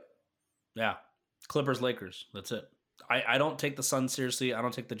 Really? Yeah. Clippers, Lakers. That's it. I don't take the Suns seriously. I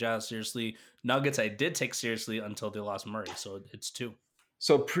don't take the Jazz seriously. Nuggets I did take seriously until they lost Murray, so it's 2.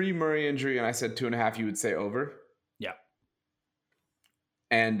 So pre-Murray injury, and I said 2.5, you would say over? Yeah.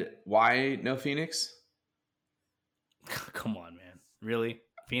 And why no Phoenix? Come on, man. Really?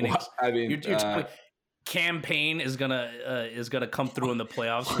 Phoenix? Well, I mean, you're Campaign is gonna come through in the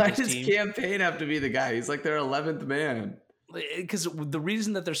playoffs. Why does Campaign have to be the guy? He's like their 11th man. because the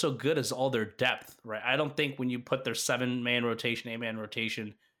reason that they're so good is all their depth, right? I don't think when you put their 7-man rotation, 8-man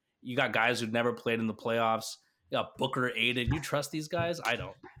rotation, you got guys who've never played in the playoffs. You got Booker, Aiden. You trust these guys? I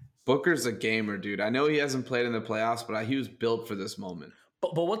don't. Booker's a gamer, dude. I know he hasn't played in the playoffs, but he was built for this moment.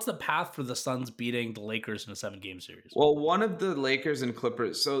 But what's the path for the Suns beating the Lakers in a 7-game series? Well, one of the Lakers and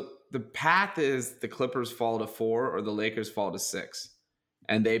Clippers. So the path is the Clippers fall to 4 or the Lakers fall to 6.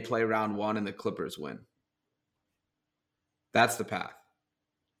 And they play round 1 and the Clippers win. That's the path.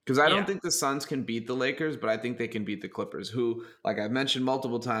 Because I don't think the Suns can beat the Lakers, but I think they can beat the Clippers, who, like I've mentioned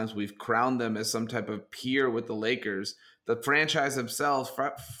multiple times, we've crowned them as some type of peer with the Lakers. The franchise themselves,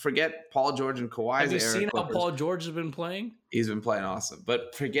 forget Paul George and Kawhi's Have you era seen Clippers. how Paul George has been playing? He's been playing awesome.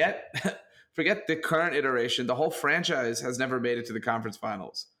 But forget the current iteration. The whole franchise has never made it to the conference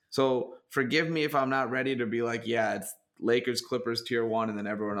finals. So forgive me if I'm not ready to be like, yeah, it's Lakers, Clippers, tier 1, and then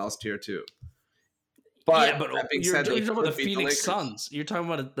everyone else tier 2. But that being said, you're talking about the Phoenix Suns. You're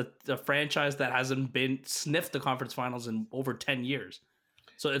talking about the franchise that hasn't been sniffed the conference finals in over 10 years.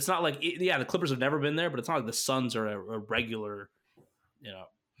 So it's not like, the Clippers have never been there, but it's not like the Suns are a regular,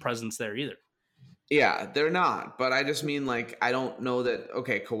 presence there either. Yeah, they're not. But I just mean, like, I don't know that,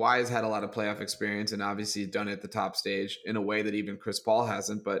 okay, Kawhi has had a lot of playoff experience and obviously done it at the top stage in a way that even Chris Paul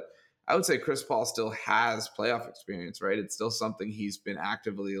hasn't. But I would say Chris Paul still has playoff experience, right? It's still something he's been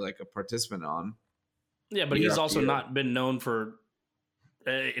actively like a participant on. Yeah, but he's also not been known for,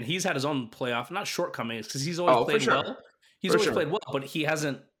 and he's had his own playoff, not shortcomings, because he's always played well. He's always played well, but he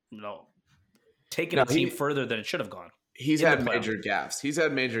hasn't, taken a team further than it should have gone. He's had major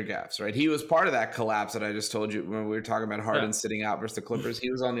gaffes. Right? He was part of that collapse that I just told you when we were talking about Harden sitting out versus the Clippers. He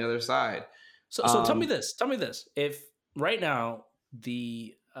was on the other side. So tell me this. If right now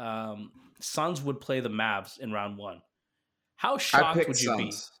the Suns would play the Mavs in round 1, how shocked would you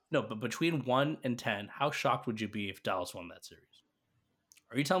be? No, but between 1 and 10, how shocked would you be if Dallas won that series?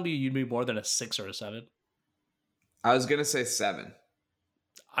 Are you telling me you'd be more than a 6 or a 7? I was gonna say 7.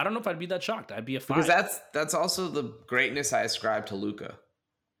 I don't know if I'd be that shocked. I'd be a 5. Because that's also the greatness I ascribe to Luka.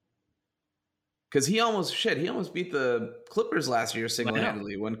 Because he almost beat the Clippers last year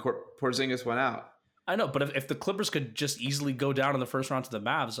single-handedly when Porzingis went out. I know, but if the Clippers could just easily go down in the first round to the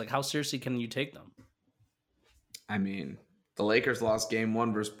Mavs, like, how seriously can you take them? I mean, the Lakers lost game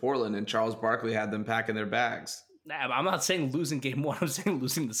 1 versus Portland, and Charles Barkley had them packing their bags. Nah, I'm not saying losing game 1. I'm saying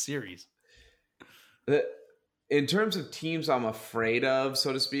losing the series. In terms of teams I'm afraid of,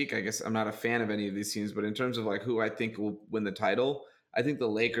 so to speak, I guess I'm not a fan of any of these teams, but in terms of like who I think will win the title, I think the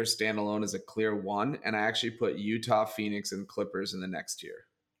Lakers standalone is a clear 1, and I actually put Utah, Phoenix, and Clippers in the next tier.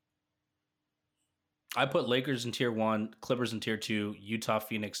 I put Lakers in tier 1, Clippers in tier 2, Utah,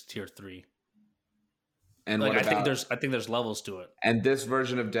 Phoenix tier 3. And like, I think there's levels to it. And this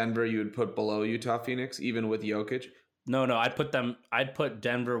version of Denver you would put below Utah, Phoenix, even with Jokic? No, I'd put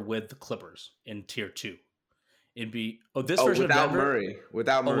Denver with the Clippers in tier 2. It'd be version without of Denver, Murray.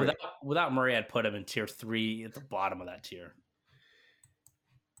 Without Murray. Without Murray, I'd put him in tier 3 at the bottom of that tier.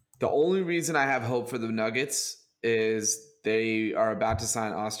 The only reason I have hope for the Nuggets is they are about to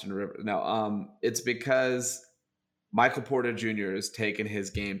sign Austin Rivers. No, it's because Michael Porter Jr. has taken his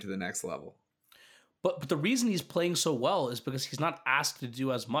game to the next level. But the reason he's playing so well is because he's not asked to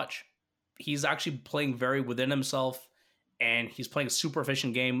do as much. He's actually playing very within himself, and he's playing a super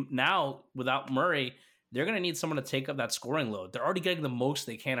efficient game. Now, without Murray, they're going to need someone to take up that scoring load. They're already getting the most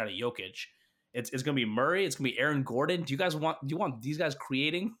they can out of Jokic. It's going to be Murray. It's going to be Aaron Gordon. Do you want these guys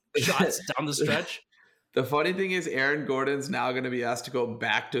creating shots down the stretch? The funny thing is Aaron Gordon's now going to be asked to go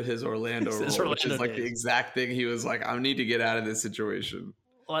back to his Orlando role, which is like the exact thing he was like, I need to get out of this situation.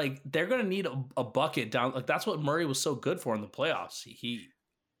 Like, they're going to need a bucket down. Like, that's what Murray was so good for in the playoffs.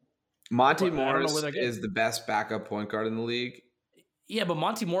 Monty Morris is the best backup point guard in the league. Yeah, but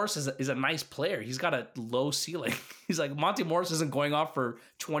Monty Morris is a nice player. He's got a low ceiling. He's like, Monty Morris isn't going off for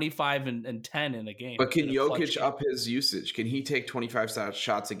 25 and 10 in a game. But can Jokic up his usage? Can he take 25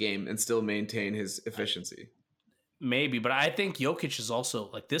 shots a game and still maintain his efficiency? Maybe, but I think Jokic is also,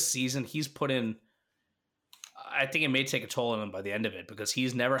 like, this season, he's put in, I think it may take a toll on him by the end of it because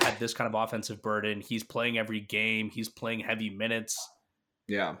he's never had this kind of offensive burden. He's playing every game. He's playing heavy minutes.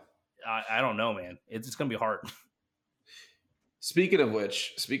 Yeah. I don't know, man. It's going to be hard. Speaking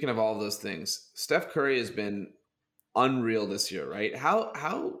of all of those things, Steph Curry has been unreal this year, right?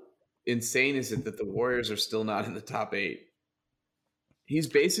 How insane is it that the Warriors are still not in the top 8? He's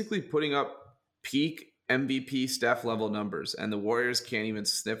basically putting up peak MVP Steph level numbers, and the Warriors can't even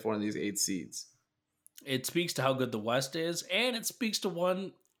sniff one of these 8 seeds. It speaks to how good the West is, and it speaks to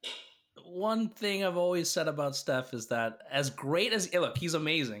one thing I've always said about Steph is that as great as, look, he's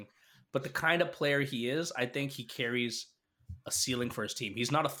amazing, but the kind of player he is, I think he carries a ceiling for his team.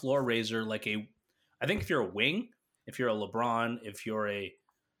 He's not a floor raiser I think if you're a wing, if you're a LeBron, if you're a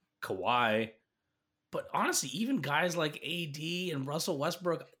Kawhi, but honestly, even guys like AD and Russell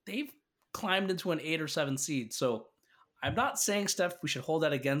Westbrook, they've climbed into an 8 or 7 seed. So I'm not saying, Steph, we should hold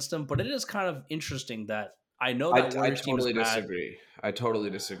that against him, but it is kind of interesting that I know that I Warriors team is totally bad. disagree. I totally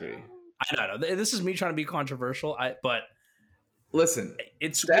disagree. I know. This is me trying to be controversial, but listen,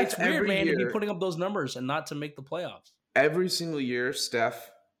 it's weird, man, to be putting up those numbers and not to make the playoffs. Every single year, Steph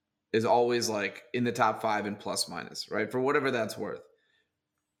is always like in the top 5 in plus minus, right? For whatever that's worth.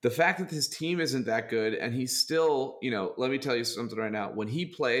 The fact that his team isn't that good and he's still, let me tell you something right now. When he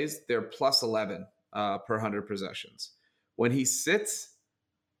plays, they're plus 11 per 100 possessions. When he sits,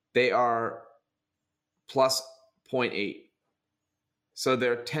 they are plus 0.8. So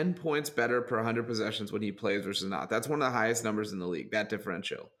they're 10 points better per 100 possessions when he plays versus not. That's one of the highest numbers in the league, that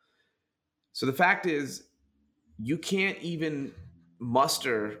differential. So the fact is, you can't even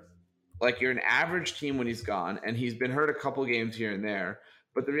muster, like, you're an average team when he's gone, and he's been hurt a couple games here and there.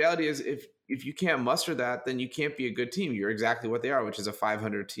 But the reality is, if you can't muster that, then you can't be a good team. You're exactly what they are, which is a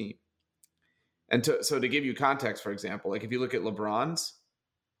 500 team. And so to give you context, for example, like if you look at LeBron's,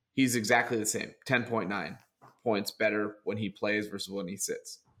 he's exactly the same, 10.9 points better when he plays versus when he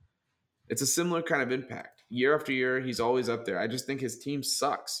sits. It's a similar kind of impact. Year after year, he's always up there. I just think his team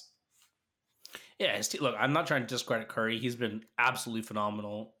sucks. Yeah, look, I'm not trying to discredit Curry. He's been absolutely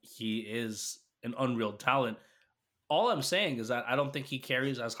phenomenal. He is an unreal talent. All I'm saying is that I don't think he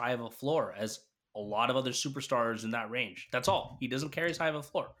carries as high of a floor as a lot of other superstars in that range. That's all. He doesn't carry as high of a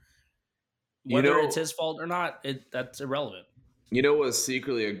floor. Whether it's his fault or not, that's irrelevant. You know what's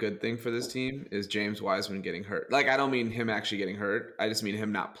secretly a good thing for this team is James Wiseman getting hurt. Like, I don't mean him actually getting hurt. I just mean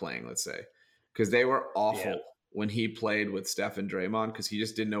him not playing, let's say. Because they were awful when he played with Steph and Draymond because he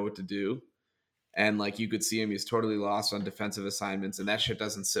just didn't know what to do. And, like, you could see him, he's totally lost on defensive assignments, and that shit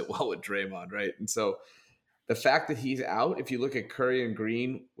doesn't sit well with Draymond, right? And so the fact that he's out, if you look at Curry and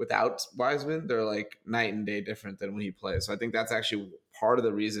Green without Wiseman, they're like night and day different than when he plays. So I think that's actually part of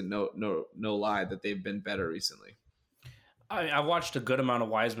the reason, no lie, that they've been better recently. I watched a good amount of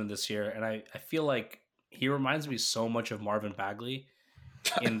Wiseman this year, and I feel like he reminds me so much of Marvin Bagley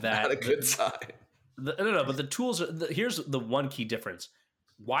in that. Not a good sign. No, but the tools here's the one key difference.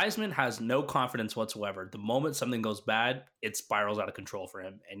 Wiseman has no confidence whatsoever. The moment something goes bad, it spirals out of control for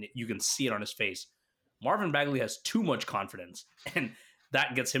him, and you can see it on his face. Marvin Bagley has too much confidence, and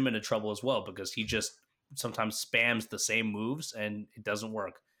that gets him into trouble as well because he just sometimes spams the same moves, and it doesn't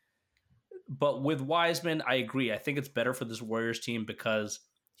work. But with Wiseman, I agree. I think it's better for this Warriors team because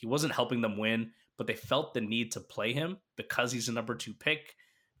he wasn't helping them win, but they felt the need to play him because he's a number 2 pick,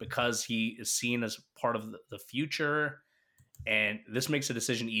 because he is seen as part of the future. And this makes a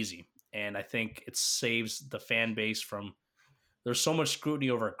decision easy. And I think it saves the fan base from, there's so much scrutiny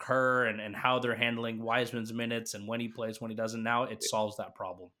over Kerr and how they're handling Wiseman's minutes and when he plays, when he doesn't. Now it solves that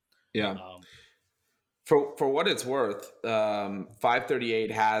problem. Yeah. For what it's worth,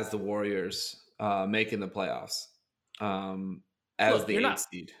 538 has the Warriors making the playoffs as the 8th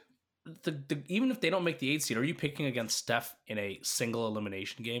seed. Even if they don't make the 8th seed, are you picking against Steph in a single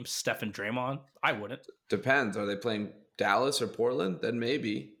elimination game? Steph and Draymond? I wouldn't. Depends. Are they playing Dallas or Portland? Then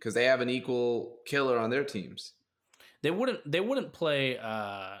maybe, because they have an equal killer on their teams. They wouldn't play.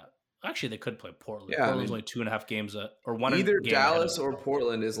 Actually, they could play Portland. Yeah, Portland's only 2.5 games or one. Either Dallas or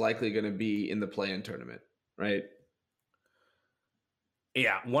Portland is likely going to be in the play-in tournament, right?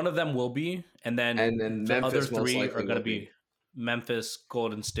 Yeah, one of them will be, and then the other 3 are going to be Memphis,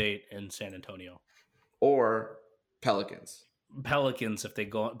 Golden State, and San Antonio, or Pelicans. Pelicans if they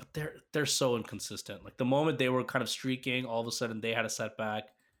go, but they're so inconsistent. Like the moment they were kind of streaking, all of a sudden they had a setback.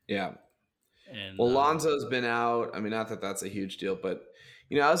 Yeah. And Lonzo's been out. I mean, not that that's a huge deal, but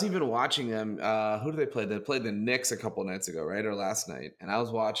I was even watching them. Who did they play? They played the Knicks a couple nights ago, right, or last night. And I was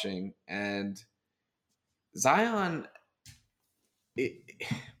watching, and Zion,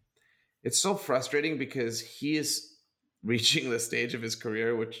 it's so frustrating because he is reaching the stage of his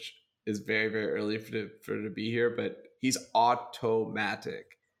career, which is very, very early for to be here, but he's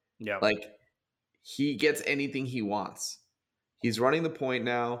automatic. Yeah, like he gets anything he wants. He's running the point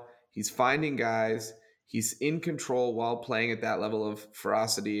now. He's finding guys. He's in control while playing at that level of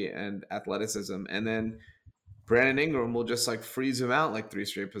ferocity and athleticism. And then Brandon Ingram will just like freeze him out like 3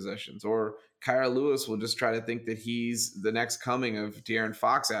 straight possessions. Or Kira Lewis will just try to think that he's the next coming of De'Aaron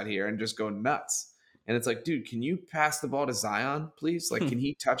Fox out here and just go nuts. And it's like, dude, can you pass the ball to Zion, please? Like, can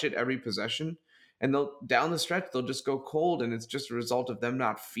he touch it every possession? And they'll down the stretch, they'll just go cold. And it's just a result of them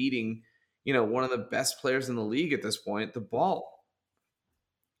not feeding, one of the best players in the league at this point, the ball.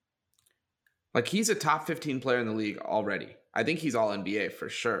 Like, he's a top 15 player in the league already. I think he's all NBA for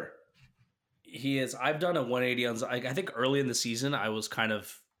sure. He is. I've done a 180 on. I think early in the season, I was kind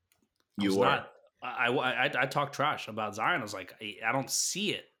of. I You was were. not. I talked trash about Zion. I was like, I don't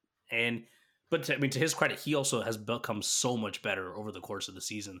see it. And but to his credit, he also has become so much better over the course of the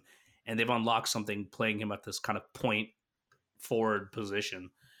season, and they've unlocked something playing him at this kind of point forward position.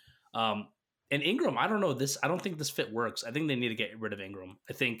 And Ingram, I don't know this. I don't think this fit works. I think they need to get rid of Ingram.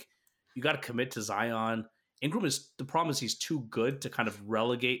 I think you got to commit to Zion. Ingram is the problem is he's too good to kind of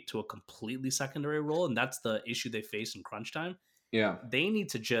relegate to a completely secondary role, and that's the issue they face in crunch time. Yeah. They need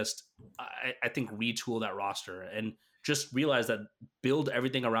to just, I think, retool that roster and just realize that build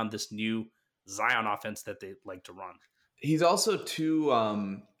everything around this new Zion offense that they like to run. He's also too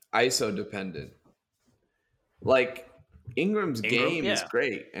ISO dependent. Like Ingram's game is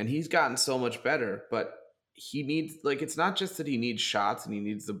great, and he's gotten so much better, but he needs like it's not just that he needs shots and he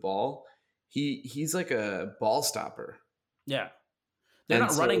needs the ball. He's like a ball stopper. Yeah. They're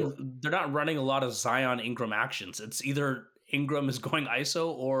not running a lot of Zion Ingram actions. It's either Ingram is going ISO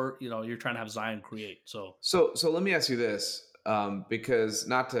or you're trying to have Zion create. So let me ask you this, because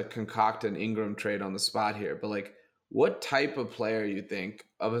not to concoct an Ingram trade on the spot here, but like what type of player you think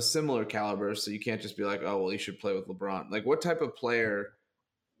of a similar caliber, so you can't just be like, oh well, he should play with LeBron. Like what type of player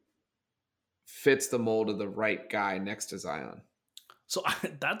fits the mold of the right guy next to Zion? So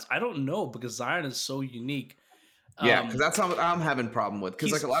I don't know, because Zion is so unique. Yeah, because that's what I'm having a problem with.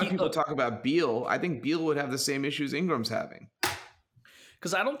 Because like a lot of people talk about Beal. I think Beal would have the same issues Ingram's having.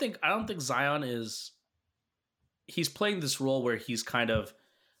 Because I don't think Zion is. He's playing this role where he's kind of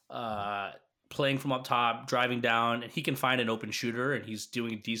playing from up top, driving down, and he can find an open shooter, and he's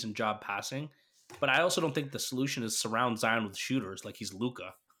doing a decent job passing. But I also don't think the solution is surround Zion with shooters like he's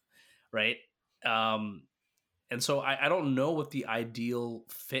Luka, right? And so I don't know what the ideal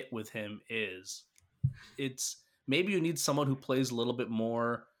fit with him is. It's maybe you need someone who plays a little bit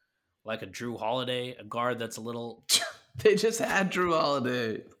more like a Drew Holiday, a guard that's a little. They just had Drew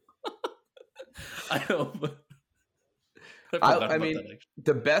Holiday. I know, but I mean,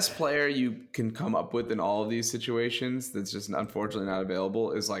 the best player you can come up with in all of these situations that's just unfortunately not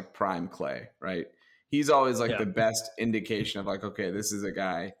available is like prime Clay, right? He's always like the best indication of like, okay, this is a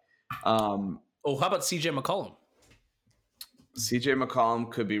guy. How about CJ McCollum? CJ McCollum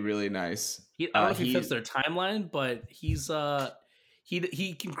could be really nice. I don't know if he fits their timeline, but he's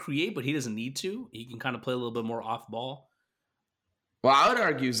he can create, but he doesn't need to. He can kind of play a little bit more off ball. Well, I would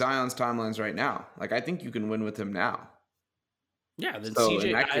argue Zion's timelines right now. Like I think you can win with him now. Yeah, then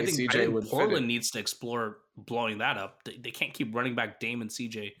CJ. I think Portland needs to explore blowing that up. They can't keep running back Dame and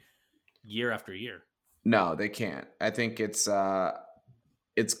CJ year after year. No, they can't. I think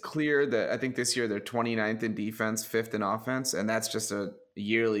it's clear that I think this year they're 29th in defense, 5th in offense, and that's just a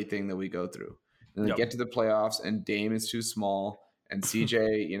yearly thing that we go through. And they get to the playoffs, and Dame is too small, and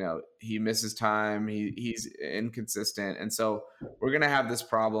CJ, he misses time, he's inconsistent, and so we're gonna have this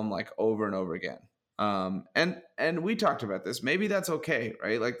problem like over and over again. And we talked about this. Maybe that's okay,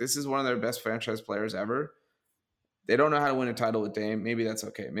 right? Like this is one of their best franchise players ever. They don't know how to win a title with Dame. Maybe that's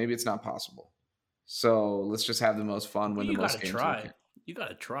okay. Maybe it's not possible. So let's just have the most fun, win the most games. You got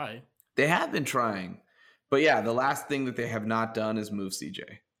to try. They have been trying. But yeah, the last thing that they have not done is move CJ.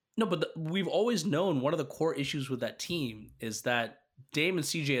 No, but we've always known one of the core issues with that team is that Dame and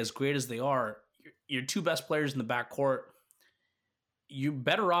CJ, as great as they are, your two best players in the backcourt, you're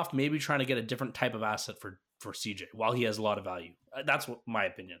better off maybe trying to get a different type of asset for CJ while he has a lot of value. That's my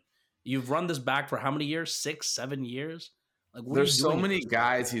opinion. You've run this back for how many years? 6, 7 years? Like, there's so many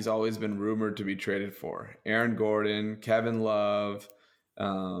guys he's always been rumored to be traded for. Aaron Gordon, Kevin Love,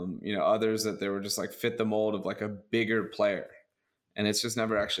 others that they were just like fit the mold of like a bigger player. And it's just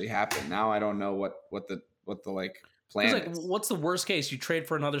never actually happened. Now I don't know what the like plan is. What's the worst case? You trade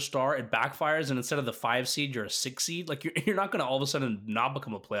for another star, it backfires, and instead of the 5 seed, you're a 6 seed. Like you're not going to all of a sudden not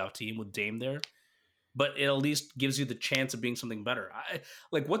become a playoff team with Dame there, but it at least gives you the chance of being something better.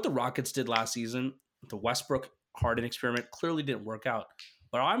 Like what the Rockets did last season, the Westbrook Harden experiment clearly didn't work out.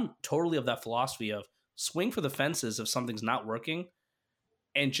 But I'm totally of that philosophy of swing for the fences if something's not working,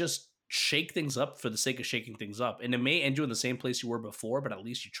 and just shake things up for the sake of shaking things up. And it may end you in the same place you were before, but at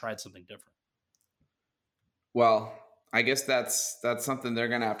least you tried something different. Well, I guess that's something they're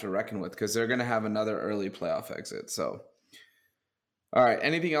going to have to reckon with, because they're going to have another early playoff exit. So, all right.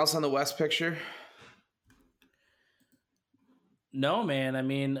 Anything else on the West picture? No, man. I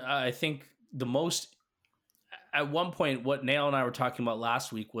mean, I think the most, at one point, what Nail and I were talking about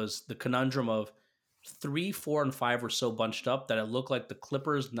last week was the conundrum of 3, 4, and 5 were so bunched up that it looked like the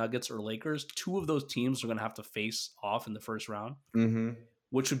Clippers, Nuggets, or Lakers. 2 of those teams are going to have to face off in the first round,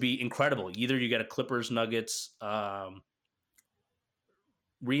 which would be incredible. Either you get a Clippers, Nuggets,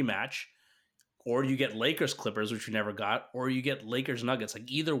 rematch, or you get Lakers Clippers, which you never got, or you get Lakers Nuggets. Like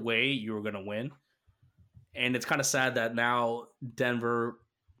either way, you were going to win. And it's kind of sad that now Denver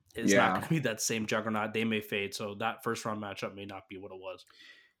is not going to be that same juggernaut. They may fade. So that first round matchup may not be what it was.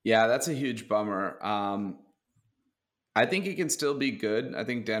 Yeah, that's a huge bummer. I think he can still be good. I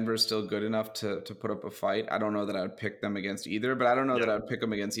think Denver's still good enough to put up a fight. I don't know that I would pick them against either, but I don't know that I would pick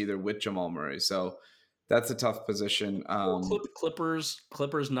them against either with Jamal Murray. So that's a tough position. Clippers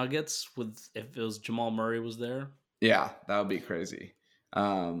Nuggets if it was Jamal Murray was there. Yeah, that would be crazy.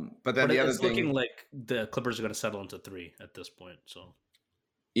 But then the other thing, looking like the Clippers are going to settle into 3 at this point. So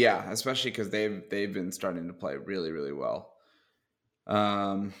yeah, especially because they've been starting to play really, really well.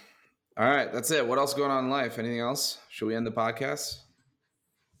 All right, that's it. What else going on in life? Anything else? Should we end the podcast?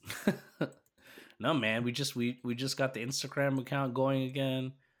 No, man. We just got the Instagram account going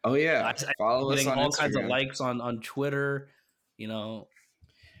again. Oh yeah, follow us on all Instagram. Kinds of likes on Twitter. You know.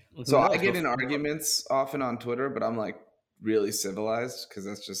 So I get in arguments often on Twitter, but I'm like really civilized because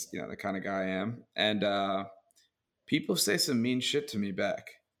that's just the kind of guy I am. And people say some mean shit to me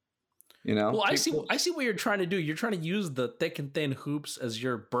back. Well, I see what you're trying to do. You're trying to use the Thick and Thin Hoops as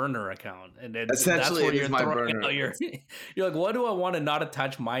your burner account, and essentially that's it is my burner. You're like, what do I want to not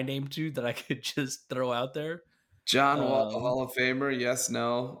attach my name to that I could just throw out there? John Wall, Hall of Famer. Yes,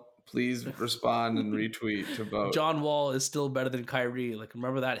 no. Please respond and retweet to vote. John Wall is still better than Kyrie. Like,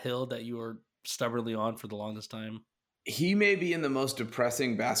 remember that hill that you were stubbornly on for the longest time? He may be in the most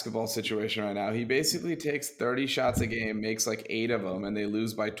depressing basketball situation right now. He basically takes 30 shots a game, makes like 8 of them, and they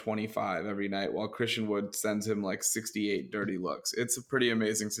lose by 25 every night, while Christian Wood sends him like 68 dirty looks. It's a pretty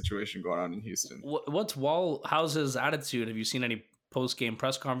amazing situation going on in Houston. What's Wall? How's his attitude? Have you seen any post-game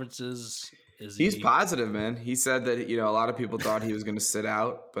press conferences? He's positive, man. He said that a lot of people thought he was going to sit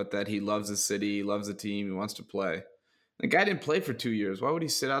out, but that he loves the city, he loves the team, he wants to play. The guy didn't play for 2 years. Why would he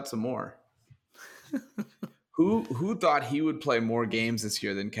sit out some more? Who thought he would play more games this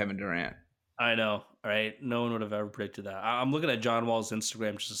year than Kevin Durant? I know, right? No one would have ever predicted that. I'm looking at John Wall's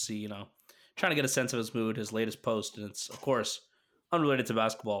Instagram just to see, trying to get a sense of his mood, his latest post, and it's, of course, unrelated to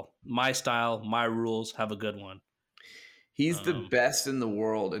basketball. My style, my rules, have a good one. He's the best in the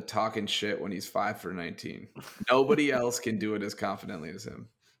world at talking shit when he's 5 for 19. Nobody else can do it as confidently as him.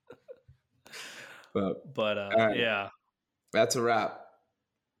 But right. Yeah. That's a wrap.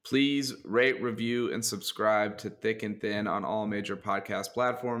 Please rate, review, and subscribe to Thick and Thin on all major podcast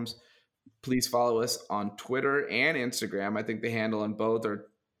platforms. Please follow us on Twitter and Instagram. I think the handle on both are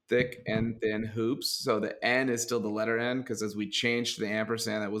Thick and Thin Hoops. So the N is still the letter N, because as we changed to the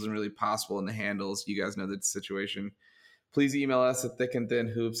ampersand, that wasn't really possible in the handles. You guys know the situation. Please email us at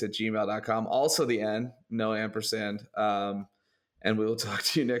thickandthinhoops@gmail.com. Also the N, no ampersand. And we will talk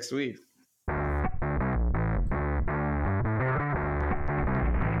to you next week.